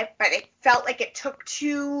kind of get, but it felt like it took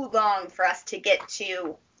too long for us to get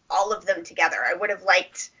to all of them together. I would have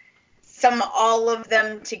liked some all of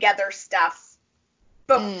them together stuff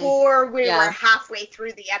before we were halfway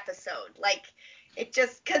through the episode. Like, it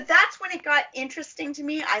just, because that's when it got interesting to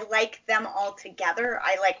me. I like them all together.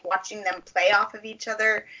 I like watching them play off of each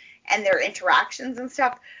other and their interactions and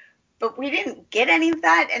stuff. But we didn't get any of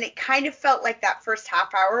that, and it kind of felt like that first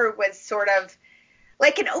half hour was sort of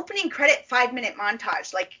like an opening credit 5-minute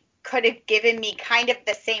montage. Like, could have given me kind of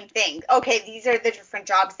the same thing. Okay, these are the different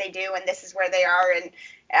jobs they do, and this is where they are, and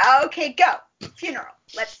okay, go. Funeral.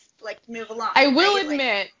 Let's, like, move along. I will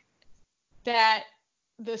admit that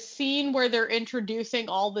the scene where they're introducing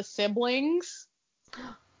all the siblings,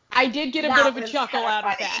 I did get a That bit of a was chuckle kinda out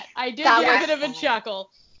of funny. that. I did That get a was bit of a fun. chuckle.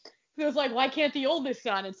 It was like, why can't the oldest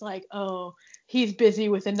son? It's like, oh, he's busy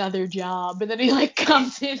with another job. And then he like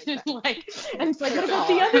comes in and like, and it's like, what about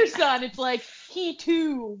the other son? It's like, he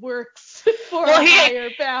too works for a higher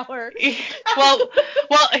power. He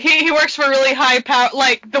works for really high power.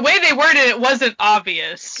 Like, the way they worded it wasn't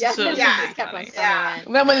obvious. Yeah, So Yeah. just kept on funny. coming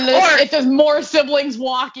in. Then when Or- if there's more siblings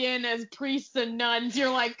walk in as priests and nuns, you're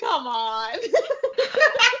like, come on.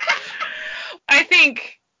 I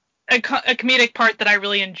think a comedic part that I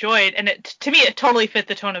really enjoyed, and to me it totally fit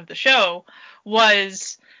the tone of the show,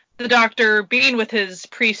 was the doctor being with his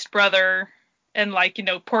priest brother and, like, you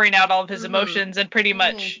know, pouring out all of his emotions, and pretty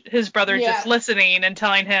much his brother just listening and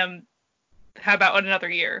telling him, how about another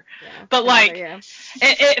year? Yeah, But like,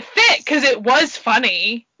 it fit because it was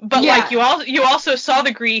funny, but like you also saw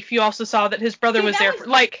the grief, you also saw that his brother was there for,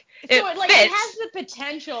 like, So it it fits. has the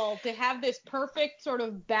potential to have this perfect sort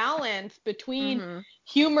of balance between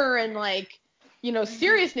humor and, like, you know,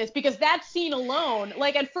 seriousness, because that scene alone,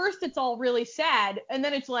 like, at first it's all really sad, and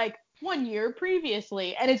then it's like 1 year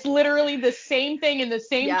previously, and it's literally the same thing in the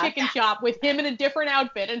same chicken shop with him in a different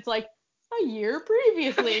outfit, and it's like, a year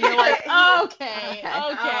previously, and you're like, okay,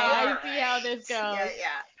 I see how this goes.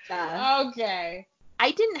 Yeah. Okay.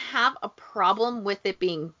 I didn't have a problem with it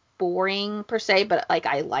being boring per se, but like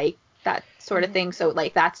I like that sort of thing, so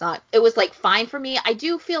like it was like fine for me. I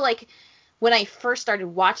do feel like when I first started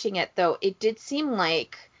watching it, though, it did seem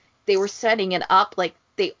like they were setting it up like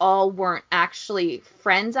they all weren't actually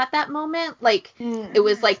friends at that moment. Like, it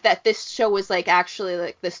was like that this show was like actually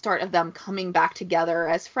like the start of them coming back together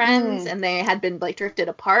as friends, and they had been like drifted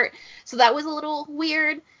apart. So that was a little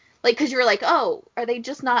weird. Like, because you were like, oh, are they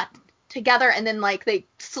just not together? And then like they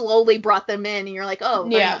slowly brought them in, and you're like, oh,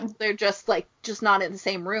 they're just not in the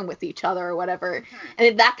same room with each other or whatever.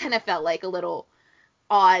 And that kind of felt like a little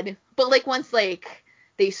odd. But like once like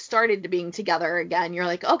they started being together again, you're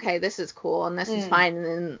like, okay, this is cool and this is fine. And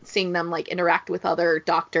then seeing them like interact with other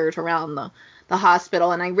doctors around the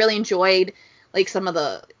hospital, and I really enjoyed like some of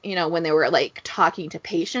the, you know, when they were like talking to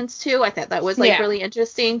patients too. I thought that was like really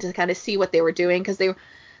interesting to kind of see what they were doing, because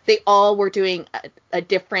they all were doing a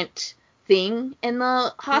different thing in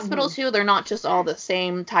the hospital too. They're not just all the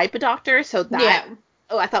same type of doctor. So that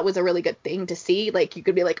I thought was a really good thing to see. Like, you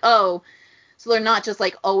could be like, oh, so they're not just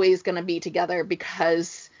like always going to be together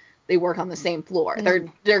because they work on the same floor.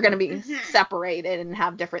 They're going to be separated and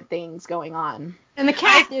have different things going on. And the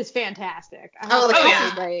cast is fantastic. The cast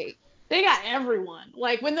is great. They got everyone.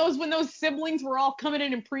 Like, when those siblings were all coming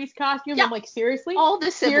in priest costumes, I'm like, seriously? All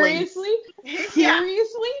the siblings.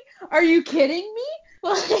 Seriously? Are you kidding me?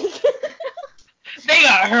 Like, they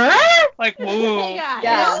got her? Like, whoa. They got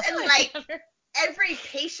her. And like, every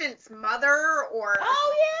patient's mother or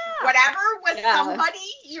whatever was somebody,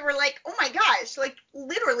 you were like, oh my gosh, like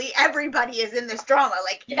literally everybody is in this drama.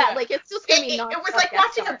 Like, like it's just gonna be it was like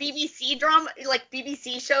watching a BBC drama, like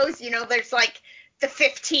BBC shows, you know, there's like the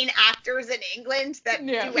 15 actors in England that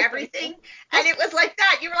do everything, and it was like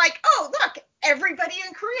that. You were like, oh look, everybody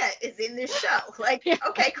in Korea is in this show. Like,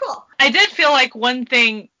 okay, cool. I did feel like one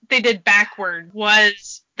thing they did backward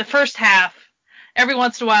was the first half. Every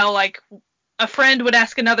once in a while, like, a friend would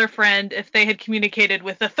ask another friend if they had communicated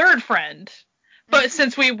with a third friend. But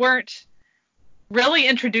since we weren't really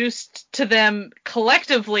introduced to them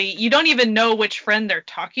collectively, you don't even know which friend they're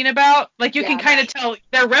talking about. Like, you can kind of tell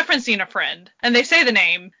they're referencing a friend, and they say the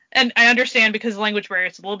name. And I understand because of the language barrier,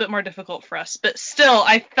 it's a little bit more difficult for us. But still,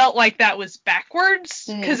 I felt like that was backwards,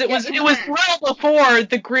 because it was well before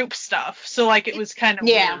the group stuff. So, like, it was kind of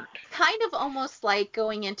weird. Kind of almost like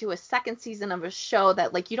going into a second season of a show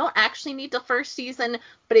that, like, you don't actually need the first season,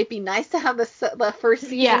 but it'd be nice to have the first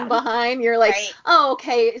season behind. You're like, oh,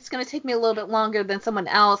 okay, it's going to take me a little bit longer than someone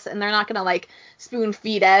else, and they're not going to, like, spoon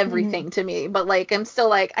feed everything to me. But, like, I'm still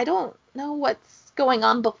like, I don't know what's going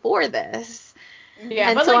on before this. Yeah,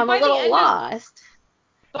 and but so like, I'm a little lost.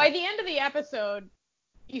 By the end of the episode,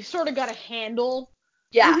 you sort of got a handle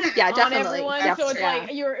on definitely. Everyone. Yep. So it's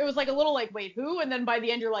like it was like a little like, wait, who? And then by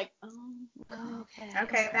the end you're like, oh,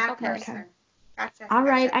 okay, that person. Gotcha. All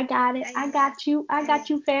right, I got it. I got you. I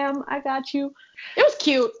got you, fam. I got you. It was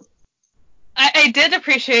cute. I did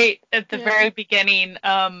appreciate at the very beginning,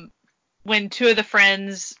 when two of the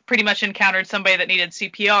friends pretty much encountered somebody that needed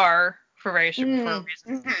CPR for various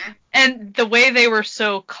reasons. And the way they were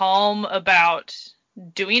so calm about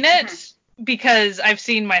doing it, because I've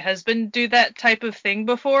seen my husband do that type of thing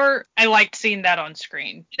before, I liked seeing that on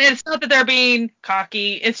screen. And it's not that they're being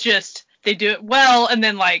cocky, it's just they do it well, and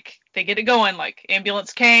then, like, they get it going. Like,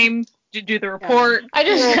 ambulance came, to do the report. I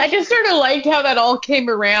just sort of liked how that all came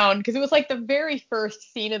around because it was like the very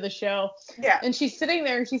first scene of the show. Yeah. And she's sitting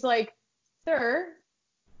there and she's like, "Sir,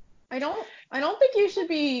 I don't think you should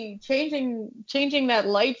be changing that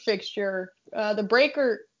light fixture. The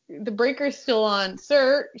breaker's still on,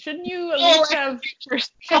 sir. Shouldn't you at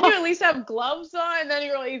least have gloves on?" And then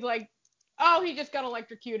he's like, "Oh, he just got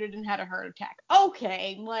electrocuted and had a heart attack."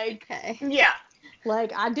 Okay, like, Yeah.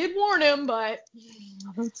 like I did warn him, but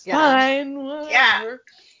it's fine. Whatever.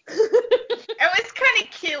 It was kind of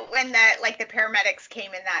cute when the paramedics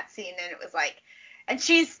came in that scene, and it was like, and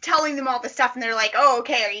she's telling them all the stuff, and they're like, "Oh,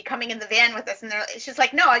 okay, are you coming in the van with us?" And she's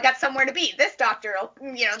like, "No, I got somewhere to be. This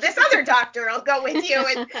other doctor will go with you."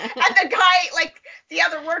 And the guy, like, the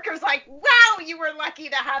other worker's like, "Wow, you were lucky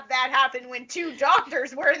to have that happen when 2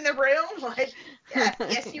 doctors were in the room." Like,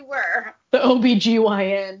 yes, you were. The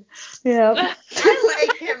OBGYN. Yeah. I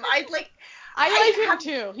like him. I like him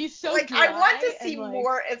too. He's so like, dry I want to see and, like,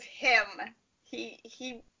 more of him.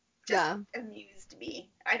 He just amused me.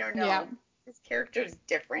 I don't know. Yeah. His character's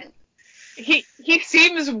different. He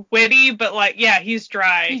seems witty, but like, yeah, he's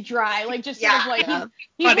dry. He's dry, like, just sort of like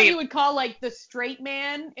he's what you would call like the straight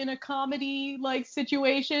man in a comedy like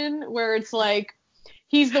situation where it's like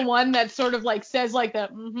he's the one that sort of like says like that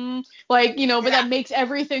like, you know, but that makes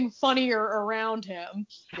everything funnier around him.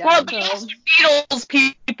 Yeah. Well, but also needles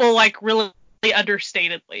people like really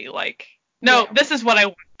understatedly, like, no, this is what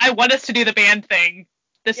I want us to do the band thing.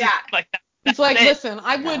 This is like that. It's like, listen,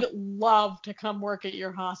 I would love to come work at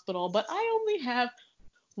your hospital, but I only have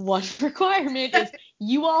one requirement is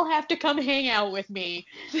you all have to come hang out with me.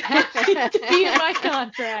 That needs to be in my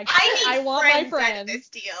contract. I want my friends. This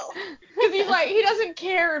deal. Because he's like, he doesn't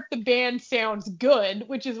care if the band sounds good,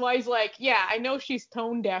 which is why he's like, yeah, I know she's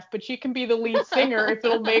tone deaf, but she can be the lead singer if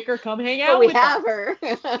it'll make her come hang out with us. But we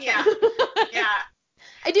have her. Yeah.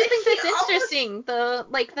 I do think that's interesting.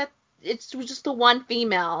 It's just the one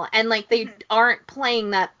female, and like they aren't playing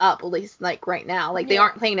that up, at least like right now. Like they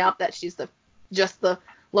aren't playing up that she's just the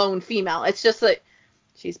lone female. It's just that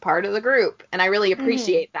she's part of the group, and I really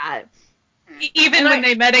appreciate that. Even when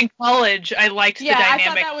they met in college, I liked the dynamic.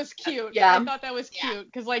 Yeah, I thought that was cute. Yeah. I thought that was cute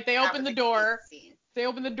because like they open the door,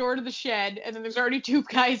 to the shed, and then there's already 2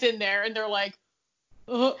 guys in there, and they're like,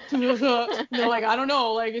 and they're like, I don't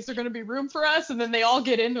know, like, is there gonna be room for us? And then they all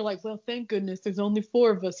get in. They're like, well, thank goodness, there's only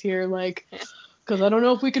 4 of us here, like, because I don't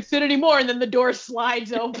know if we could fit any more. And then the door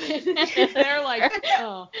slides open, and they're like,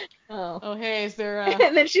 oh, hey, is there?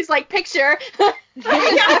 And then she's like, picture.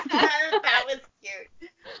 That was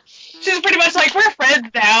cute. She's pretty much like, we're friends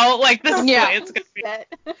now. Like, this is the way it's gonna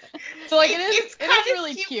be. So like, it's kind of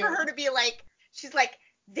really cute for her to be like, she's like,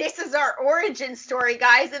 this is our origin story,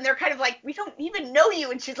 guys. And they're kind of like, we don't even know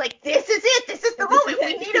you. And she's like, this is it. This is the moment.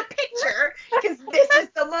 We need a picture because this is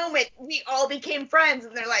the moment we all became friends.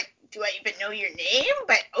 And they're like, do I even know your name?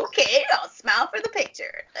 But okay, I'll smile for the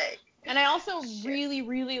picture. Like, and I also really,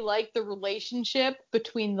 really like the relationship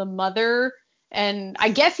between the mother and I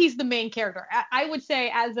guess he's the main character. I would say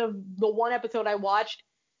as of the one episode I watched,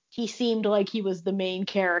 he seemed like he was the main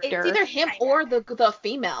character. It's either him or the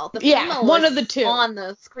female. The female female one of the 2 on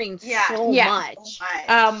the screen so much.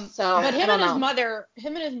 But him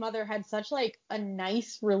and his mother had such like a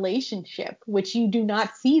nice relationship, which you do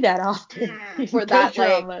not see that often. For that,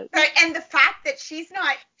 like, and the fact that she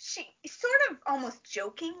sort of almost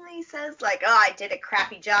jokingly says like, oh, I did a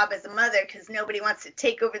crappy job as a mother because nobody wants to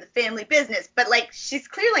take over the family business, but like she's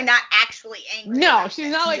clearly not actually angry. No,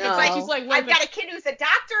 she's not like, she's like, I've got a kid who's a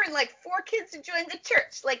doctor and like 4 kids who joined the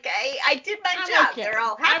church. Like I did my job. Okay. They're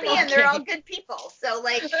all happy and they're all good people. So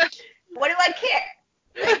like, what do I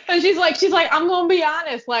care? And she's like, I'm gonna be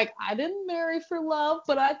honest, like, I didn't marry for love,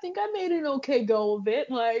 but I think I made an okay go of it.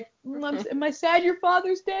 Like, am I sad your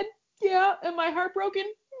father's dead? Yeah. Am I heartbroken?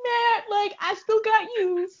 Nah. Like, I still got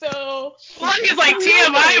you, so. He's like,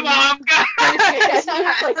 TMI, mom. And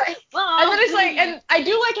then it's like, and I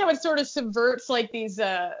do like how it sort of subverts like these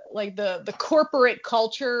like the corporate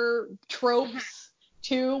culture tropes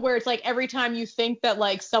too, where it's like every time you think that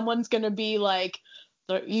like someone's gonna be like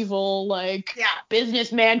the evil like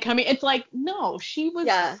businessman coming, it's like, no, she was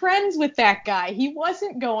friends with that guy. He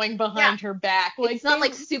wasn't going behind her back. Like, it's not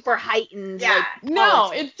like super heightened. Yeah. Like,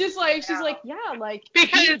 no, it's just like she's like, yeah, like,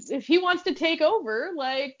 because if he wants to take over,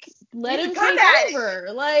 like, let him take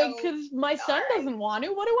over. Like, because my son doesn't want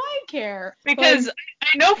to. What do I care? Because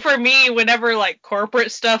I know for me, whenever like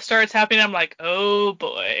corporate stuff starts happening, I'm like, oh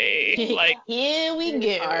boy, like here we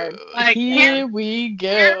go. Like, here we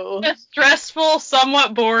go. Stressful, somewhat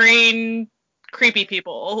boring, creepy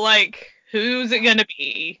people. Like, who's it gonna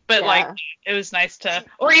be? But Yeah. like, it was nice to,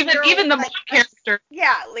 or even the mom character.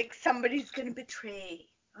 Yeah, like somebody's gonna betray.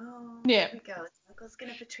 Oh, Yeah. here we go. Uncle's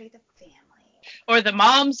gonna betray the family. Or the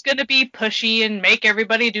mom's gonna be pushy and make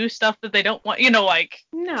everybody do stuff that they don't want. You know, like.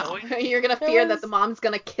 No. You're gonna There fear was- that the mom's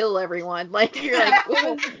gonna kill everyone. Like you're like,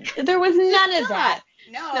 "Ooh." There was none of that.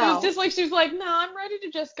 No. It was just like she was like, no, I'm ready to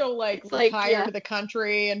just go like It's like, retire yeah. to the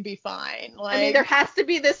country and be fine. Like, I mean, there has to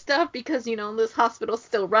be this stuff because this hospital's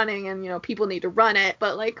still running and people need to run it.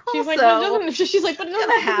 But like, she's also, like, but it doesn't. She's like, but it it's doesn't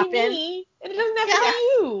gonna have to be happen. me, and it doesn't have to Yeah. be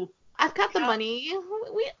you. I've got the money.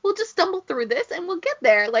 We'll just stumble through this and we'll get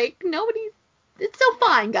there. Like nobody. It's so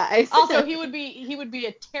fine, guys. Also, he would be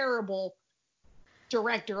a terrible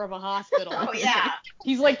director of a hospital. Oh yeah.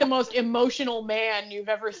 He's like the most emotional man you've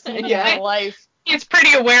ever seen in Yeah. your life. He's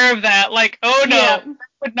pretty aware of that. Like, oh no, Yeah.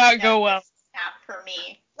 would not go well. Not for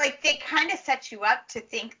me. Like they kind of set you up to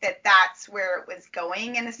think that that's where it was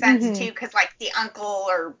going in a sense Mhm. too, because like the uncle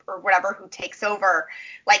or whatever who takes over,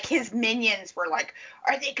 like his minions were like,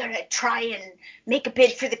 are they gonna try and make a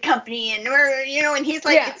bid for the company and and he's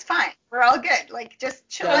like, Yeah. it's fine, we're all good, like just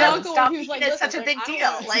chill Yeah. out, And and Uncle, stop he was making like, it such a listen, big I don't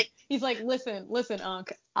deal. wanna- Like He's like, listen,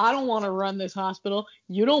 Unc, I don't want to run this hospital.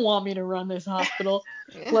 You don't want me to run this hospital.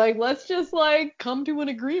 Like, let's just like come to an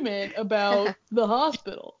agreement about the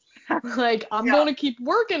hospital. Like, I'm Yeah. going to keep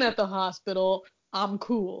working at the hospital. I'm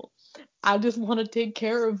cool. I just want to take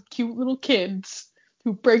care of cute little kids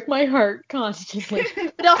who break my heart constantly.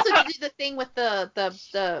 But also to do the thing with the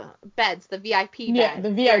beds, the VIP beds. Yeah, the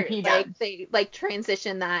VIP where, like beds. they like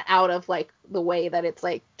transition that out of like the way that it's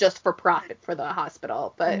like just for profit for the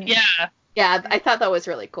hospital. But Yeah. yeah, I thought that was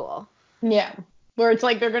really cool. Yeah. Where it's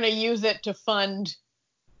like they're going to use it to fund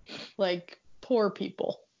like poor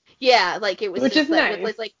people. Yeah, like it was Which just is like, nice.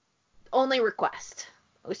 was like only request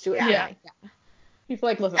was to it. Yeah. He's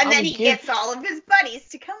like, listen, and I'll then he give- gets all of his buddies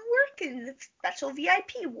to come work in the special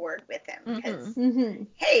VIP ward with him because Mhm.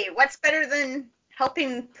 hey, what's better than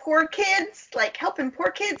helping poor kids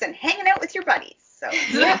and hanging out with your buddies? So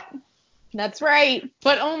Yeah, that's right.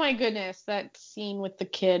 But oh my goodness, that scene with the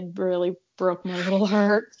kid really broke my little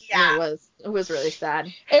heart. yeah. It was really sad.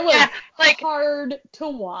 It was Yeah, like- hard to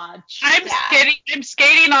watch. I'm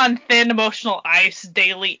skating on thin emotional ice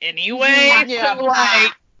daily anyway. Yeah. So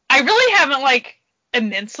like, I really haven't like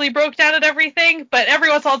immensely broke down at everything, but every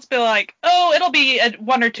once in a while it's been like, oh, it'll be a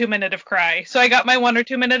 1 or 2 minute of cry. So I got my 1 or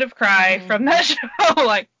 2 minute of cry Mhm. from that show.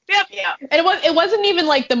 Like, yep. Yeah. And it wasn't even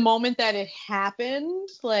like the moment that it happened.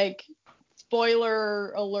 Like,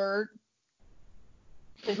 spoiler alert,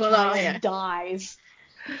 the Well, child yeah. dies.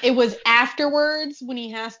 It was afterwards when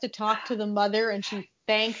he has to talk to the mother and she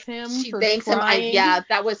thanks him She for thanks trying. him.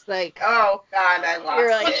 That was like Oh God, I lost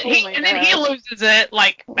You're like, it. oh my And then he God. loses it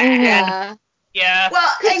like Mhm. bad. yeah. Yeah. Well,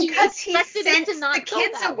 and you because he expected it sent to not the go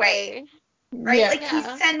kids that away, way. right? Yeah. Like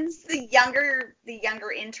Yeah. he sends the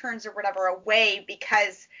younger interns or whatever away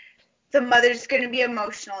because the mother's going to be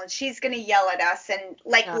emotional and she's going to yell at us and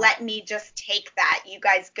like Yeah. let me just take that. You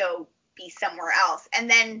guys go be somewhere else. And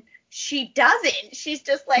then she doesn't. She's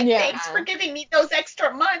just like, Yeah. thanks for giving me those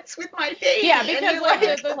extra months with my baby. Yeah, And because you're like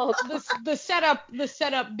the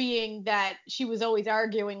setup being that she was always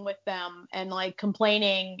arguing with them and like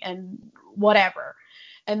complaining and whatever.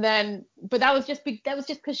 And then but that was just because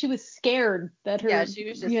she was scared that her Yeah, she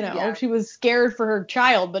was just- she was scared for her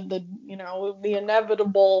child, but the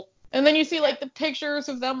inevitable. And then you see like the pictures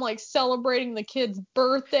of them like celebrating the kid's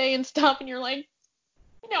birthday and stuff and you're like,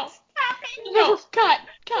 no, cut,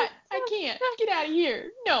 I can't, get out of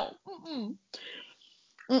here, no,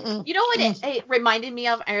 You know what it reminded me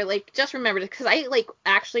of? I like just remembered it because I like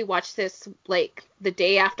actually watched this like the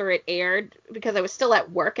day after it aired because I was still at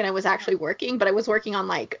work and I was actually working, but I was working on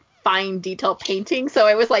like fine detail painting, so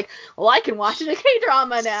I was like, well, I can watch a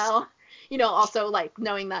K-drama now. Also like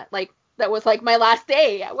knowing that like that was like my last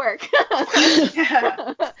day at work.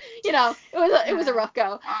 It was a rough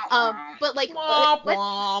go. But like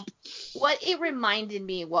what it reminded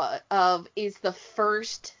me of is the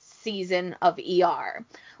first season of ER.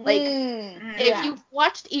 Like if you've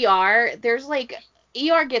watched ER, there's like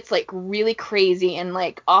ER gets like really crazy and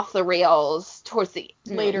like off the rails towards the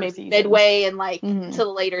Later maybe seasons. midway and like Mhm. to the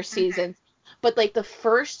later seasons. But like the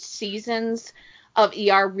first seasons of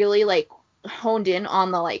ER really like honed in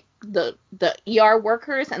on the like the ER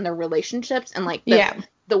workers and their relationships and like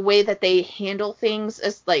the way that they handle things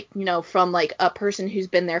as like from like a person who's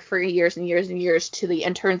been there for years and years and years to the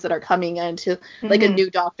interns that are coming in to like a new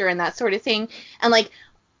doctor and that sort of thing. And like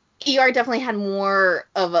ER definitely had more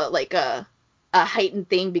of a like a heightened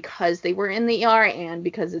thing because they were in the ER and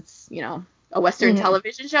because it's a Western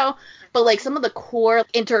television show, but like some of the core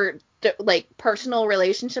personal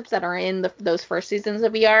relationships that are in those first seasons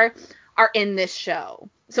of ER are in this show.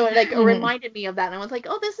 So it reminded me of that, and I was like,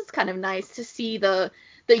 oh, this is kind of nice to see the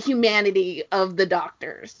humanity of the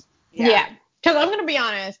doctors. Yeah. Because I'm gonna be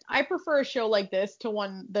honest, I prefer a show like this to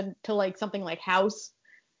like something like House.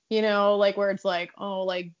 You know, like where it's like, oh,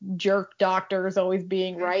 like jerk doctors always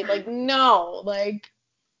being right. Like, no, like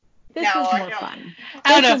this is more fun.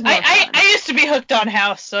 I don't know. I used to be hooked on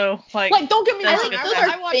House, so like don't get me wrong.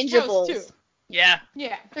 I watched bingeables. House too. Yeah,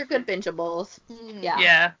 they're good bingeables.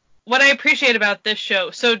 Yeah. What I appreciate about this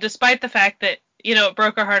show, so despite the fact that it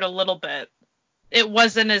broke our heart a little bit, it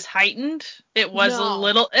wasn't as heightened. It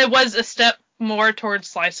was a step more towards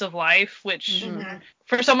slice of life, which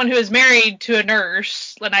for someone who is married to a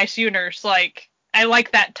nurse, an ICU nurse, like I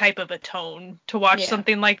like that type of a tone to watch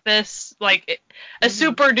something like this. Like a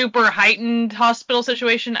super duper heightened hospital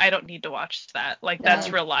situation, I don't need to watch that. Like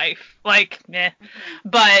that's real life. Like, meh.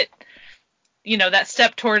 But that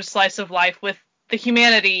step towards slice of life with the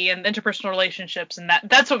humanity and interpersonal relationships, and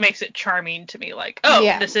that's what makes it charming to me. Like,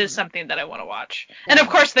 this is something that I want to watch. And of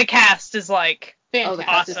course the cast is like fantastic. The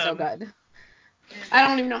cast is so good. I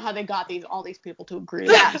don't even know how they got all these people to agree.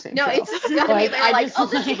 Yeah, on the same no, show. it's gotta be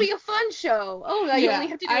this will be a fun show. Oh, you only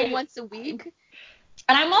have to do it once a week.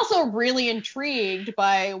 And I'm also really intrigued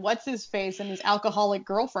by what's his face and his alcoholic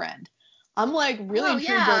girlfriend. I'm like really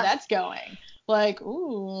intrigued where that's going. Like,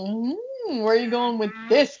 ooh, where are you going with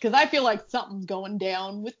this? Because I feel like something's going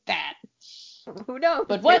down with that. Who knows?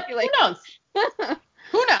 But what? Who knows?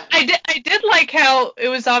 Who knows? I did like how it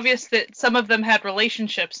was obvious that some of them had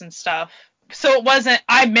relationships and stuff. So it wasn't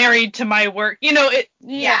I'm married to my work. Because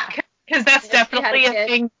that's definitely a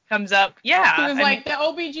thing that comes up. Yeah. It was like the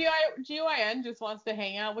OBGYN just wants to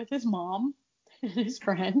hang out with his mom and his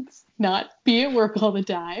friends, not be at work all the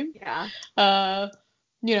time. Yeah. The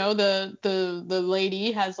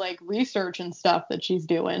lady has like research and stuff that she's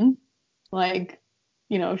doing. Like,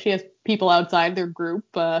 she has people outside their group.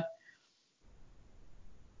 The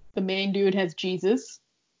main dude has Jesus.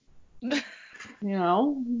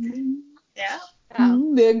 Yeah.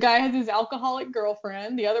 The guy has his alcoholic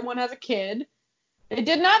girlfriend. The other one has a kid. They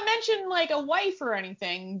did not mention like a wife or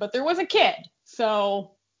anything, but there was a kid.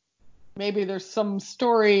 So maybe there's some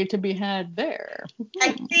story to be had there.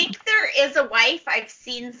 I think there is a wife. I've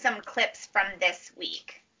seen some clips from this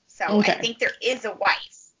week. So I think there is a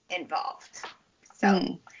wife involved.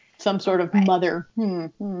 So some sort of mother.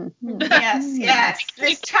 Yes.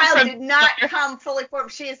 This child did not come fully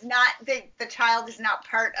formed. She is not the child is not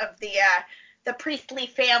part of the priestly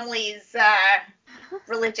family's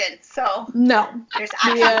religion. So no, there's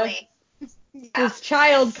actually this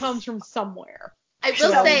child comes from somewhere. I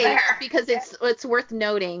will say, because it's worth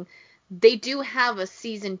noting, they do have a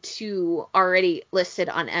season 2 already listed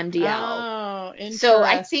on MDL. Oh, interesting. So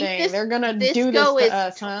I think they're gonna this do go this is to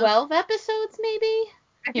us, huh? 12 episodes, maybe.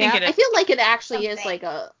 I think it is. I feel like it actually is like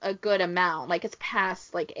a good amount. Like it's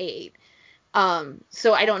past like 8.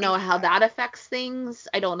 So I don't know how that affects things.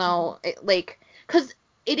 I don't know, because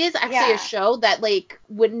it is actually a show that like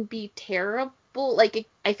wouldn't be terrible. Like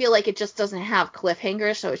I feel like it just doesn't have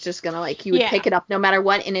cliffhangers, so it's just gonna you would pick it up no matter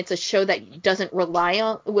what, and it's a show that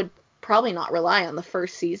would probably not rely on the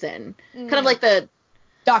first season. Kind of like the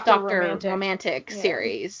Doctor Romantic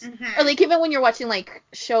series. Or like even when you're watching like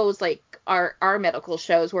shows like our medical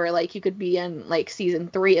shows where like you could be in like season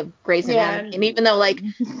 3 of Grey's Anatomy, and even though like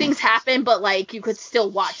things happen, but like you could still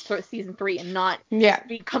watch season 3 and not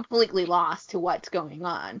be completely lost to what's going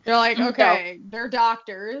on. They're like, okay, they're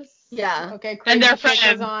doctors. Yeah. Okay, and their friends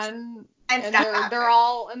friends on, and they're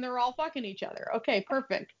all fucking each other. Okay,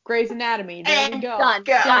 perfect. Grey's Anatomy. There we go. Done.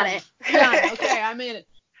 Got it. Done. Okay, I'm in it.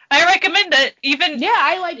 I recommend it. Even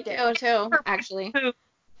I liked it too, actually.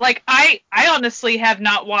 Like I honestly have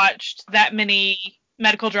not watched that many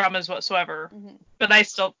medical dramas whatsoever, but I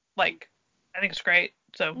still I think it's great.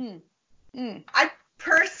 So I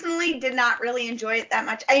personally did not really enjoy it that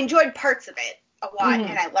much. I enjoyed parts of it a lot,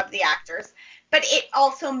 and I love the actors, but it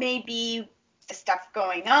also may be the stuff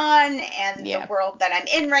going on and the world that I'm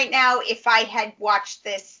in right now. If I had watched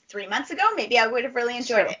this 3 months ago, maybe I would have really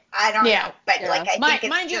enjoyed it. I don't know, but I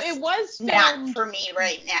think it's just it was filmed, not for me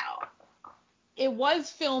right now. It was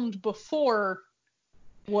filmed before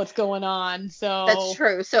what's going on, so that's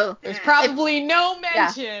true. So there's probably no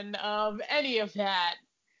mention of any of that.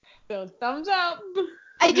 So thumbs up.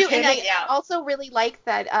 I do, and I also really like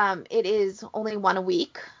that it is only 1 a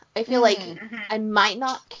week. I feel like I might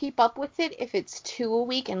not keep up with it if it's 2 a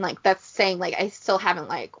week, and that's saying I still haven't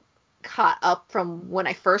caught up from when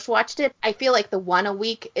I first watched it. I feel like the 1 a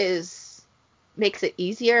week is makes it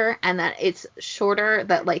easier and that it's shorter,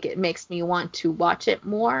 that like it makes me want to watch it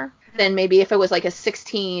more than maybe if it was like a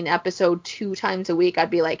 16 episode 2 times a week. I'd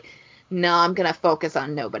be like, no, I'm gonna focus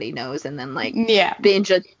on Nobody Knows and then like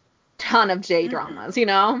binge a ton of J dramas, you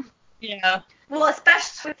know? Yeah. Well,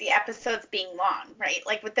 especially with the episodes being long, right?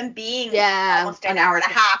 Like with them being almost an an hour and a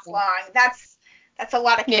hour. half long. That's a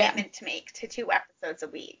lot of commitment to make to 2 episodes a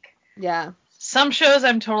week. Yeah. Some shows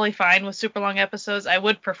I'm totally fine with super long episodes. I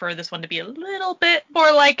would prefer this one to be a little bit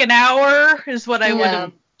more like an hour is what I would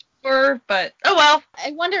have preferred, but oh well.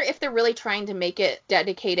 I wonder if they're really trying to make it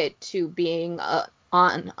dedicated to being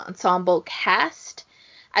on ensemble cast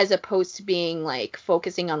as opposed to being like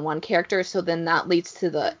focusing on one character, so then that leads to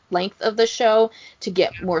the length of the show to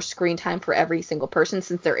get more screen time for every single person,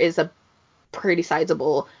 since there is a pretty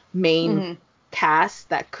sizable main cast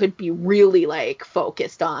that could be really like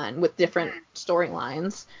focused on with different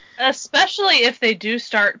storylines. Especially if they do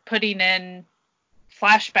start putting in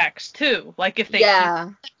flashbacks too. Like if they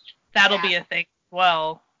that'll be a thing as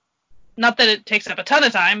well. Not that it takes up a ton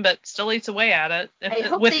of time, but still eats away at it. I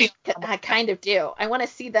hope I kind of do. I want to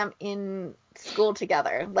see them in school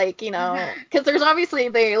together, like, you know, because there's obviously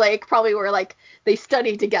they like probably were like they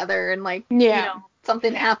studied together and like you know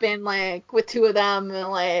something happened like with 2 of them at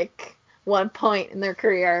like one point in their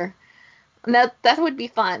career. And that would be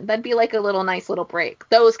fun. That'd be like a nice little break.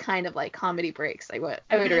 Those kind of like comedy breaks I would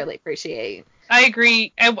really appreciate. I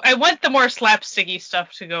agree. I want the more slapsticky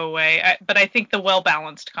stuff to go away, but I think the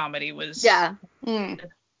well-balanced comedy was... Yeah.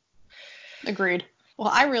 Agreed. Well,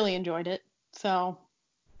 I really enjoyed it, so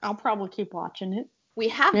I'll probably keep watching it. We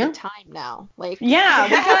have the time now. Like, we got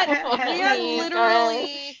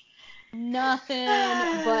literally nothing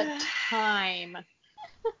but time.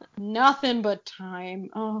 Nothing but time.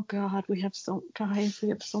 Oh God, we have so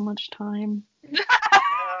much time.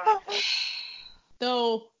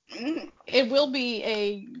 Though it will be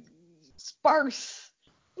a sparse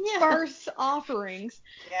offerings.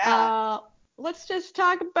 Yeah. Let's just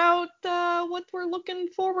talk about what we're looking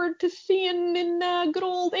forward to seeing in good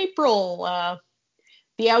old April.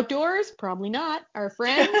 The outdoors, probably not. Our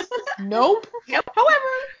friends, nope. However,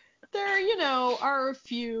 there, are a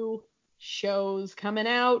few shows coming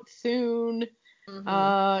out soon.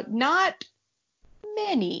 Not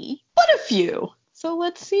many, but a few. So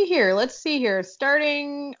let's see here.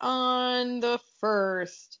 Starting on the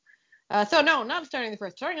 1st. Not starting the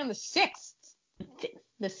 1st. Starting on the 6th.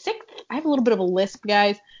 The 6th? I have a little bit of a lisp,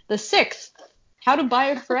 guys. The 6th. How to Buy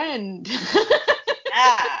a Friend.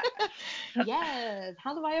 Yes.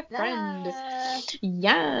 How to Buy a Friend.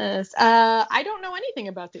 Yes. I don't know anything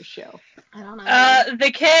about this show. I don't know.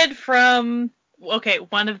 The kid from... Okay,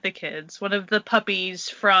 one of the puppies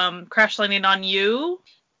from Crash Landing on You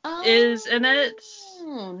is in it.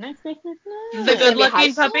 Nice. The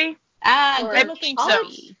good-looking puppy? Good-looking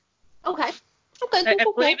puppy. Okay. I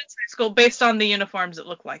believe it's high school. Based on the uniforms, it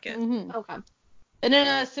looked like it. Okay. And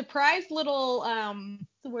then a surprise little,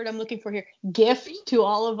 what's the word I'm looking for here? Gift to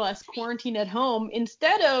all of us quarantined at home.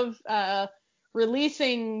 Instead of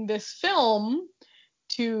releasing this film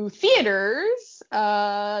to theaters,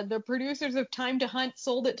 the producers of Time to Hunt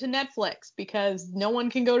sold it to Netflix because no one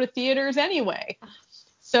can go to theaters anyway.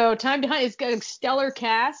 So Time to Hunt has got a stellar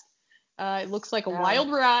cast. It looks like a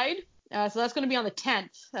wild ride. So that's going to be on the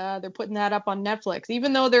 10th. They're putting that up on Netflix.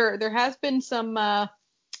 Even though there has been some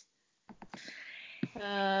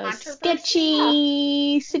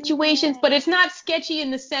sketchy situations, but it's not sketchy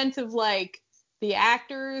in the sense of like the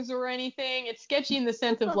actors or anything. It's sketchy in the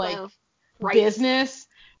sense of like business,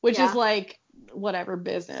 which is like whatever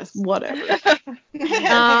business, whatever.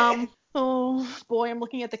 Oh boy, I'm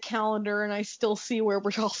looking at the calendar and I still see where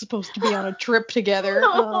we're all supposed to be on a trip together.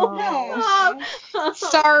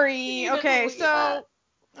 Sorry. Okay, so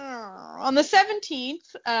on the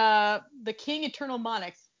 17th, the King Eternal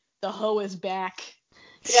Monarch, the hoe is back.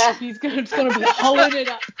 Yeah. He's gonna be hoeing it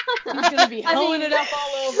up. He's gonna be hoeing it up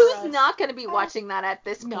all over who's us. Who's not gonna be watching that at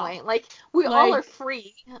this point? Like, we all are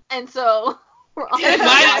free, and so we're all it's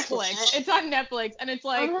on Netflix. It's on Netflix, and it's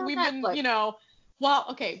like we've been,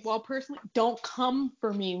 Well, personally, don't come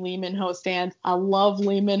for me, Lee Min-ho stands. I love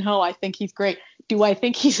Lee Min-ho. I think he's great. Do I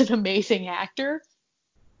think he's an amazing actor?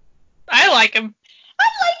 I like him.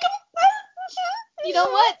 You know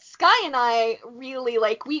what? Sky and I really,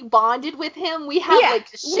 we bonded with him. We have, a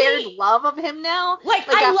shared love of him now.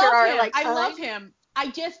 I love him.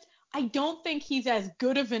 I don't think he's as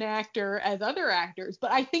good of an actor as other actors,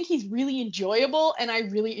 but I think he's really enjoyable, and I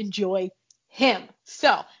really enjoy him.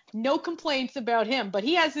 So, no complaints about him. But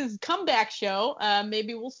he has his comeback show.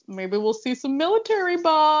 Maybe we'll see some military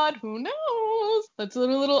bod. Who knows? Let's do a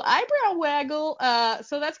little eyebrow waggle.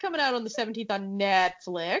 So that's coming out on the 17th on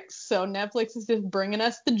Netflix. So Netflix is just bringing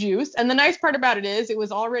us the juice. And the nice part about it is it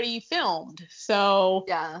was already filmed. So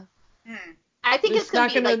Yeah. Hmm. I think it's gonna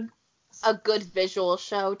not be like a good visual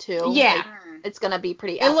show too. Yeah. Like, it's gonna be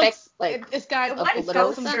pretty It epic. looks like it's got The one it's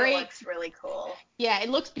got some poster great looks really cool. yeah, it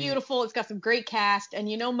looks beautiful. It's got some great cast, and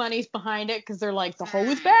money's behind it because they're like, the hoe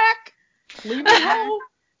is back. Cleveland Hoe,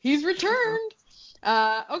 he's returned.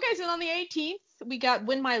 Okay, so on the 18th we got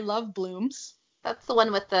When My Love Blooms. that's the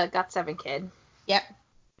one with the GOT7 kid. Yep.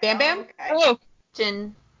 Bam Bam. Okay. Oh,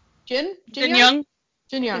 Jin. Jin Jin Young.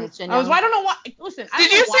 Jin Young. It's Jin I Young. don't know why. Listen, I Did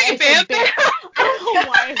don't know you why say I said Bam Bam? I don't know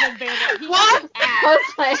why I said Bam Bam. He What? doesn't I act.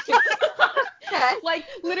 was like, okay. Like,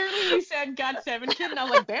 literally, you said GOT7 kid, and I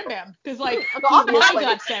was like, Bam Bam. Because, like, he's Obviously.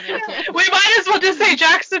 my GOT7 kid. We might as well just say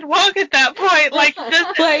Jackson Wong at that point. Like,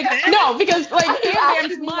 just Like, no, because, like, Are you Bam Bam's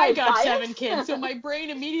asking me my my GOT7 bias? kid, so my brain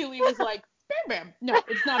immediately was like, Bam Bam. No,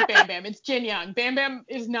 it's not Bam Bam. It's Jin Young. Bam Bam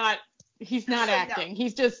is not, he's not acting.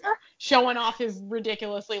 He's just showing off his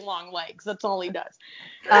ridiculously long legs. That's all he does.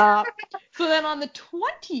 So then on the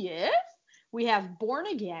 20th, we have Born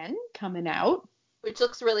Again coming out. Which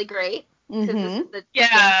looks really great. Because Mm-hmm. this is the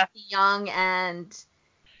Yeah. Young and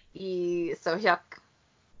Lee So-hyuk.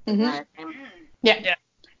 Mhm. Is that his name? Yeah.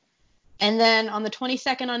 And then on the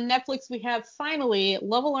 22nd on Netflix, we have finally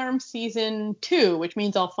Love Alarm Season 2, which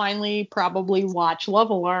means I'll finally probably watch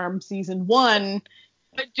Love Alarm Season 1.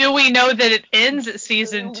 But do we know that it ends at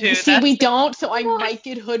season 2? See, we don't, so I might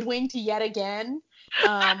get hoodwinked yet again.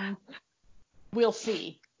 We'll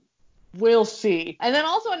see. We'll see. And then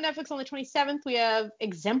also on Netflix on the 27th, we have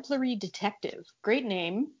Exemplary Detective. Great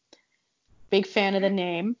name. Big fan of the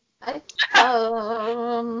name.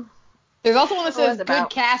 There's also one that says good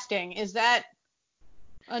casting. Is that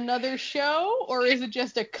another show, or is it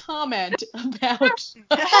just a comment about a show?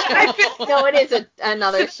 No, it is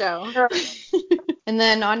another show. And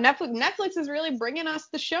then on Netflix is really bringing us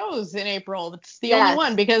the shows in April. It's the only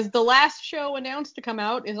one, because the last show announced to come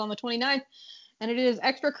out is on the 29th, and it is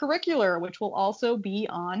Extracurricular, which will also be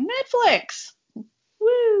on Netflix.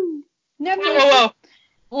 Woo! Netflix.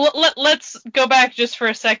 Whoa. Let's go back just for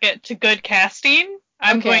a second to good casting.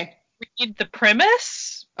 I'm going to read the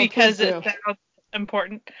premise because it sounds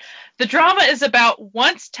important. The drama is about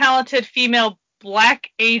once talented female black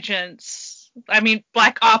ops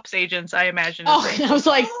agents, I imagine. Oh, I was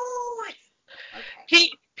like,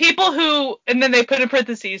 people who, and then they put in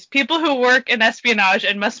parentheses, people who work in espionage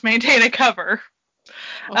and must maintain a cover.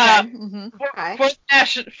 For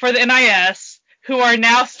the NIS, who are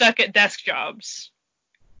now stuck at desk jobs.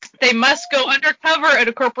 They must go undercover at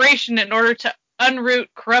a corporation in order to unroot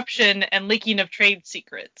corruption and leaking of trade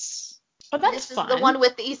secrets. Oh, that's fun. This is the one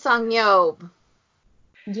with Lee Sung-yeob.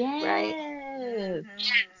 Yes. Right?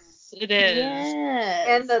 Yes, it is. Yes.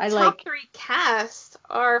 And the top 3 casts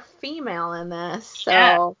are female in this,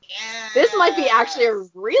 so this might be actually a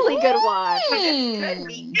really good one. Could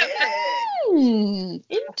be good.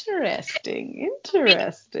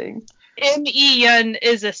 Interesting. Im Yi-yeon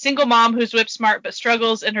is a single mom who's whip smart but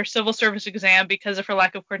struggles in her civil service exam because of her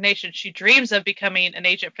lack of coordination. She dreams of becoming an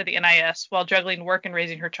agent for the NIS while juggling work and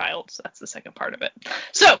raising her child. So that's the second part of it.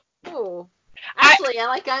 So, actually,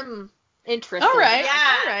 I'm interested. All right.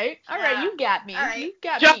 Yeah. You got me. Right. You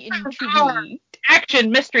got me intrigued.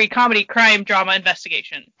 Action, mystery, comedy, crime, drama,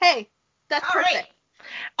 investigation. Hey, that's All perfect. right.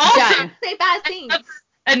 Also, Done. Say bad things.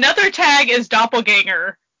 another tag is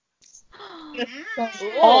doppelganger.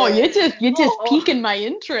 Oh, you're just piquing my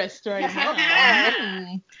interest right now.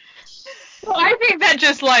 Well, I think that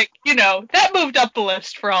just that moved up the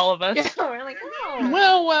list for all of us. Yeah, we're like,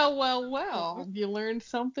 Well. You learn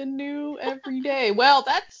something new every day. Well,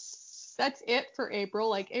 that's it for April.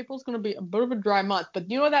 Like, April's going to be a bit of a dry month,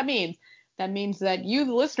 but you know what that means? That means that you,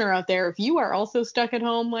 the listener out there, if you are also stuck at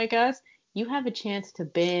home like us, you have a chance to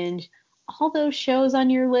binge all those shows on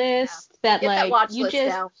your list that you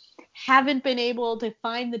just haven't been able to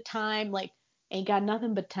find the time. Like, ain't got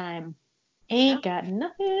nothing but time. Got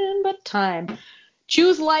nothing but time.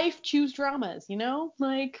 Choose life, choose dramas,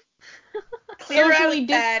 like clear out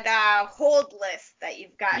that hold list that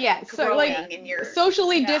you've got growing in your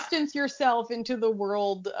socially distance yourself into the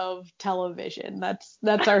world of television. That's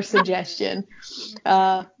our suggestion.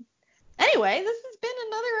 Anyway, this has been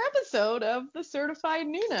another episode of the Certified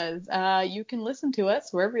Noonas. You can listen to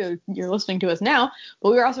us wherever you're listening to us now,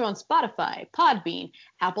 but we're also on Spotify, Podbean,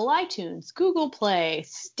 Apple iTunes, Google Play,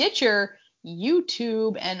 Stitcher,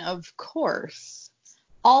 YouTube, and of course,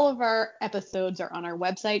 all of our episodes are on our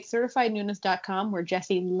website, certifiednoonas.com, where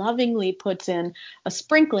Jessie lovingly puts in a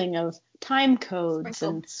sprinkling of time codes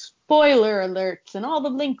and spoiler alerts and all the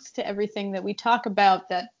links to everything that we talk about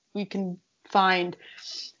that we can find.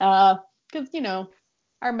 Because,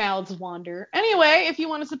 our mouths wander. Anyway, if you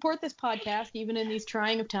want to support this podcast, even in these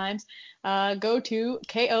trying of times, go to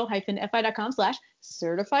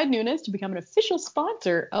ko-fi.com/certified newness to become an official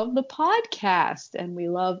sponsor of the podcast. And we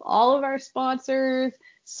love all of our sponsors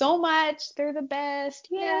so much. They're the best.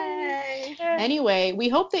 Yay! Anyway, we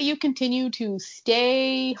hope that you continue to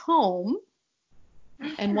stay home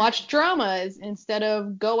and watch dramas instead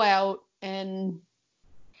of go out and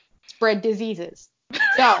spread diseases.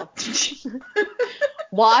 So,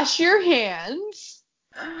 wash your hands,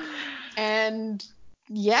 and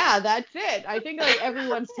yeah, that's it. I think like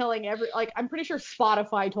everyone's telling I'm pretty sure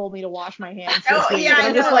Spotify told me to wash my hands this week. Yeah, and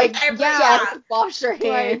I'm just like, yes, wash your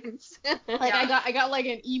hands. I got like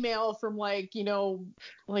an email from like an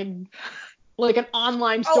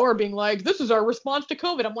online store being like, this is our response to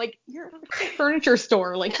COVID. I'm like, you're a furniture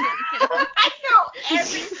store. Like, I know,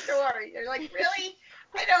 every store. You're like, really?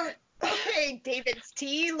 I don't. Okay, David's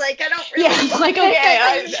tea. Like, I don't really. Yeah, like,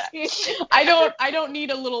 okay, I don't need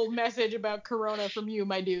a little message about Corona from you,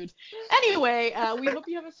 my dude. Anyway, we hope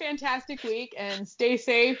you have a fantastic week and stay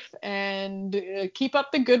safe and keep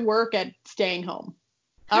up the good work at staying home.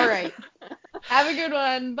 All right. Have a good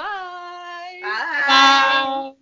one. Bye. Bye. Bye.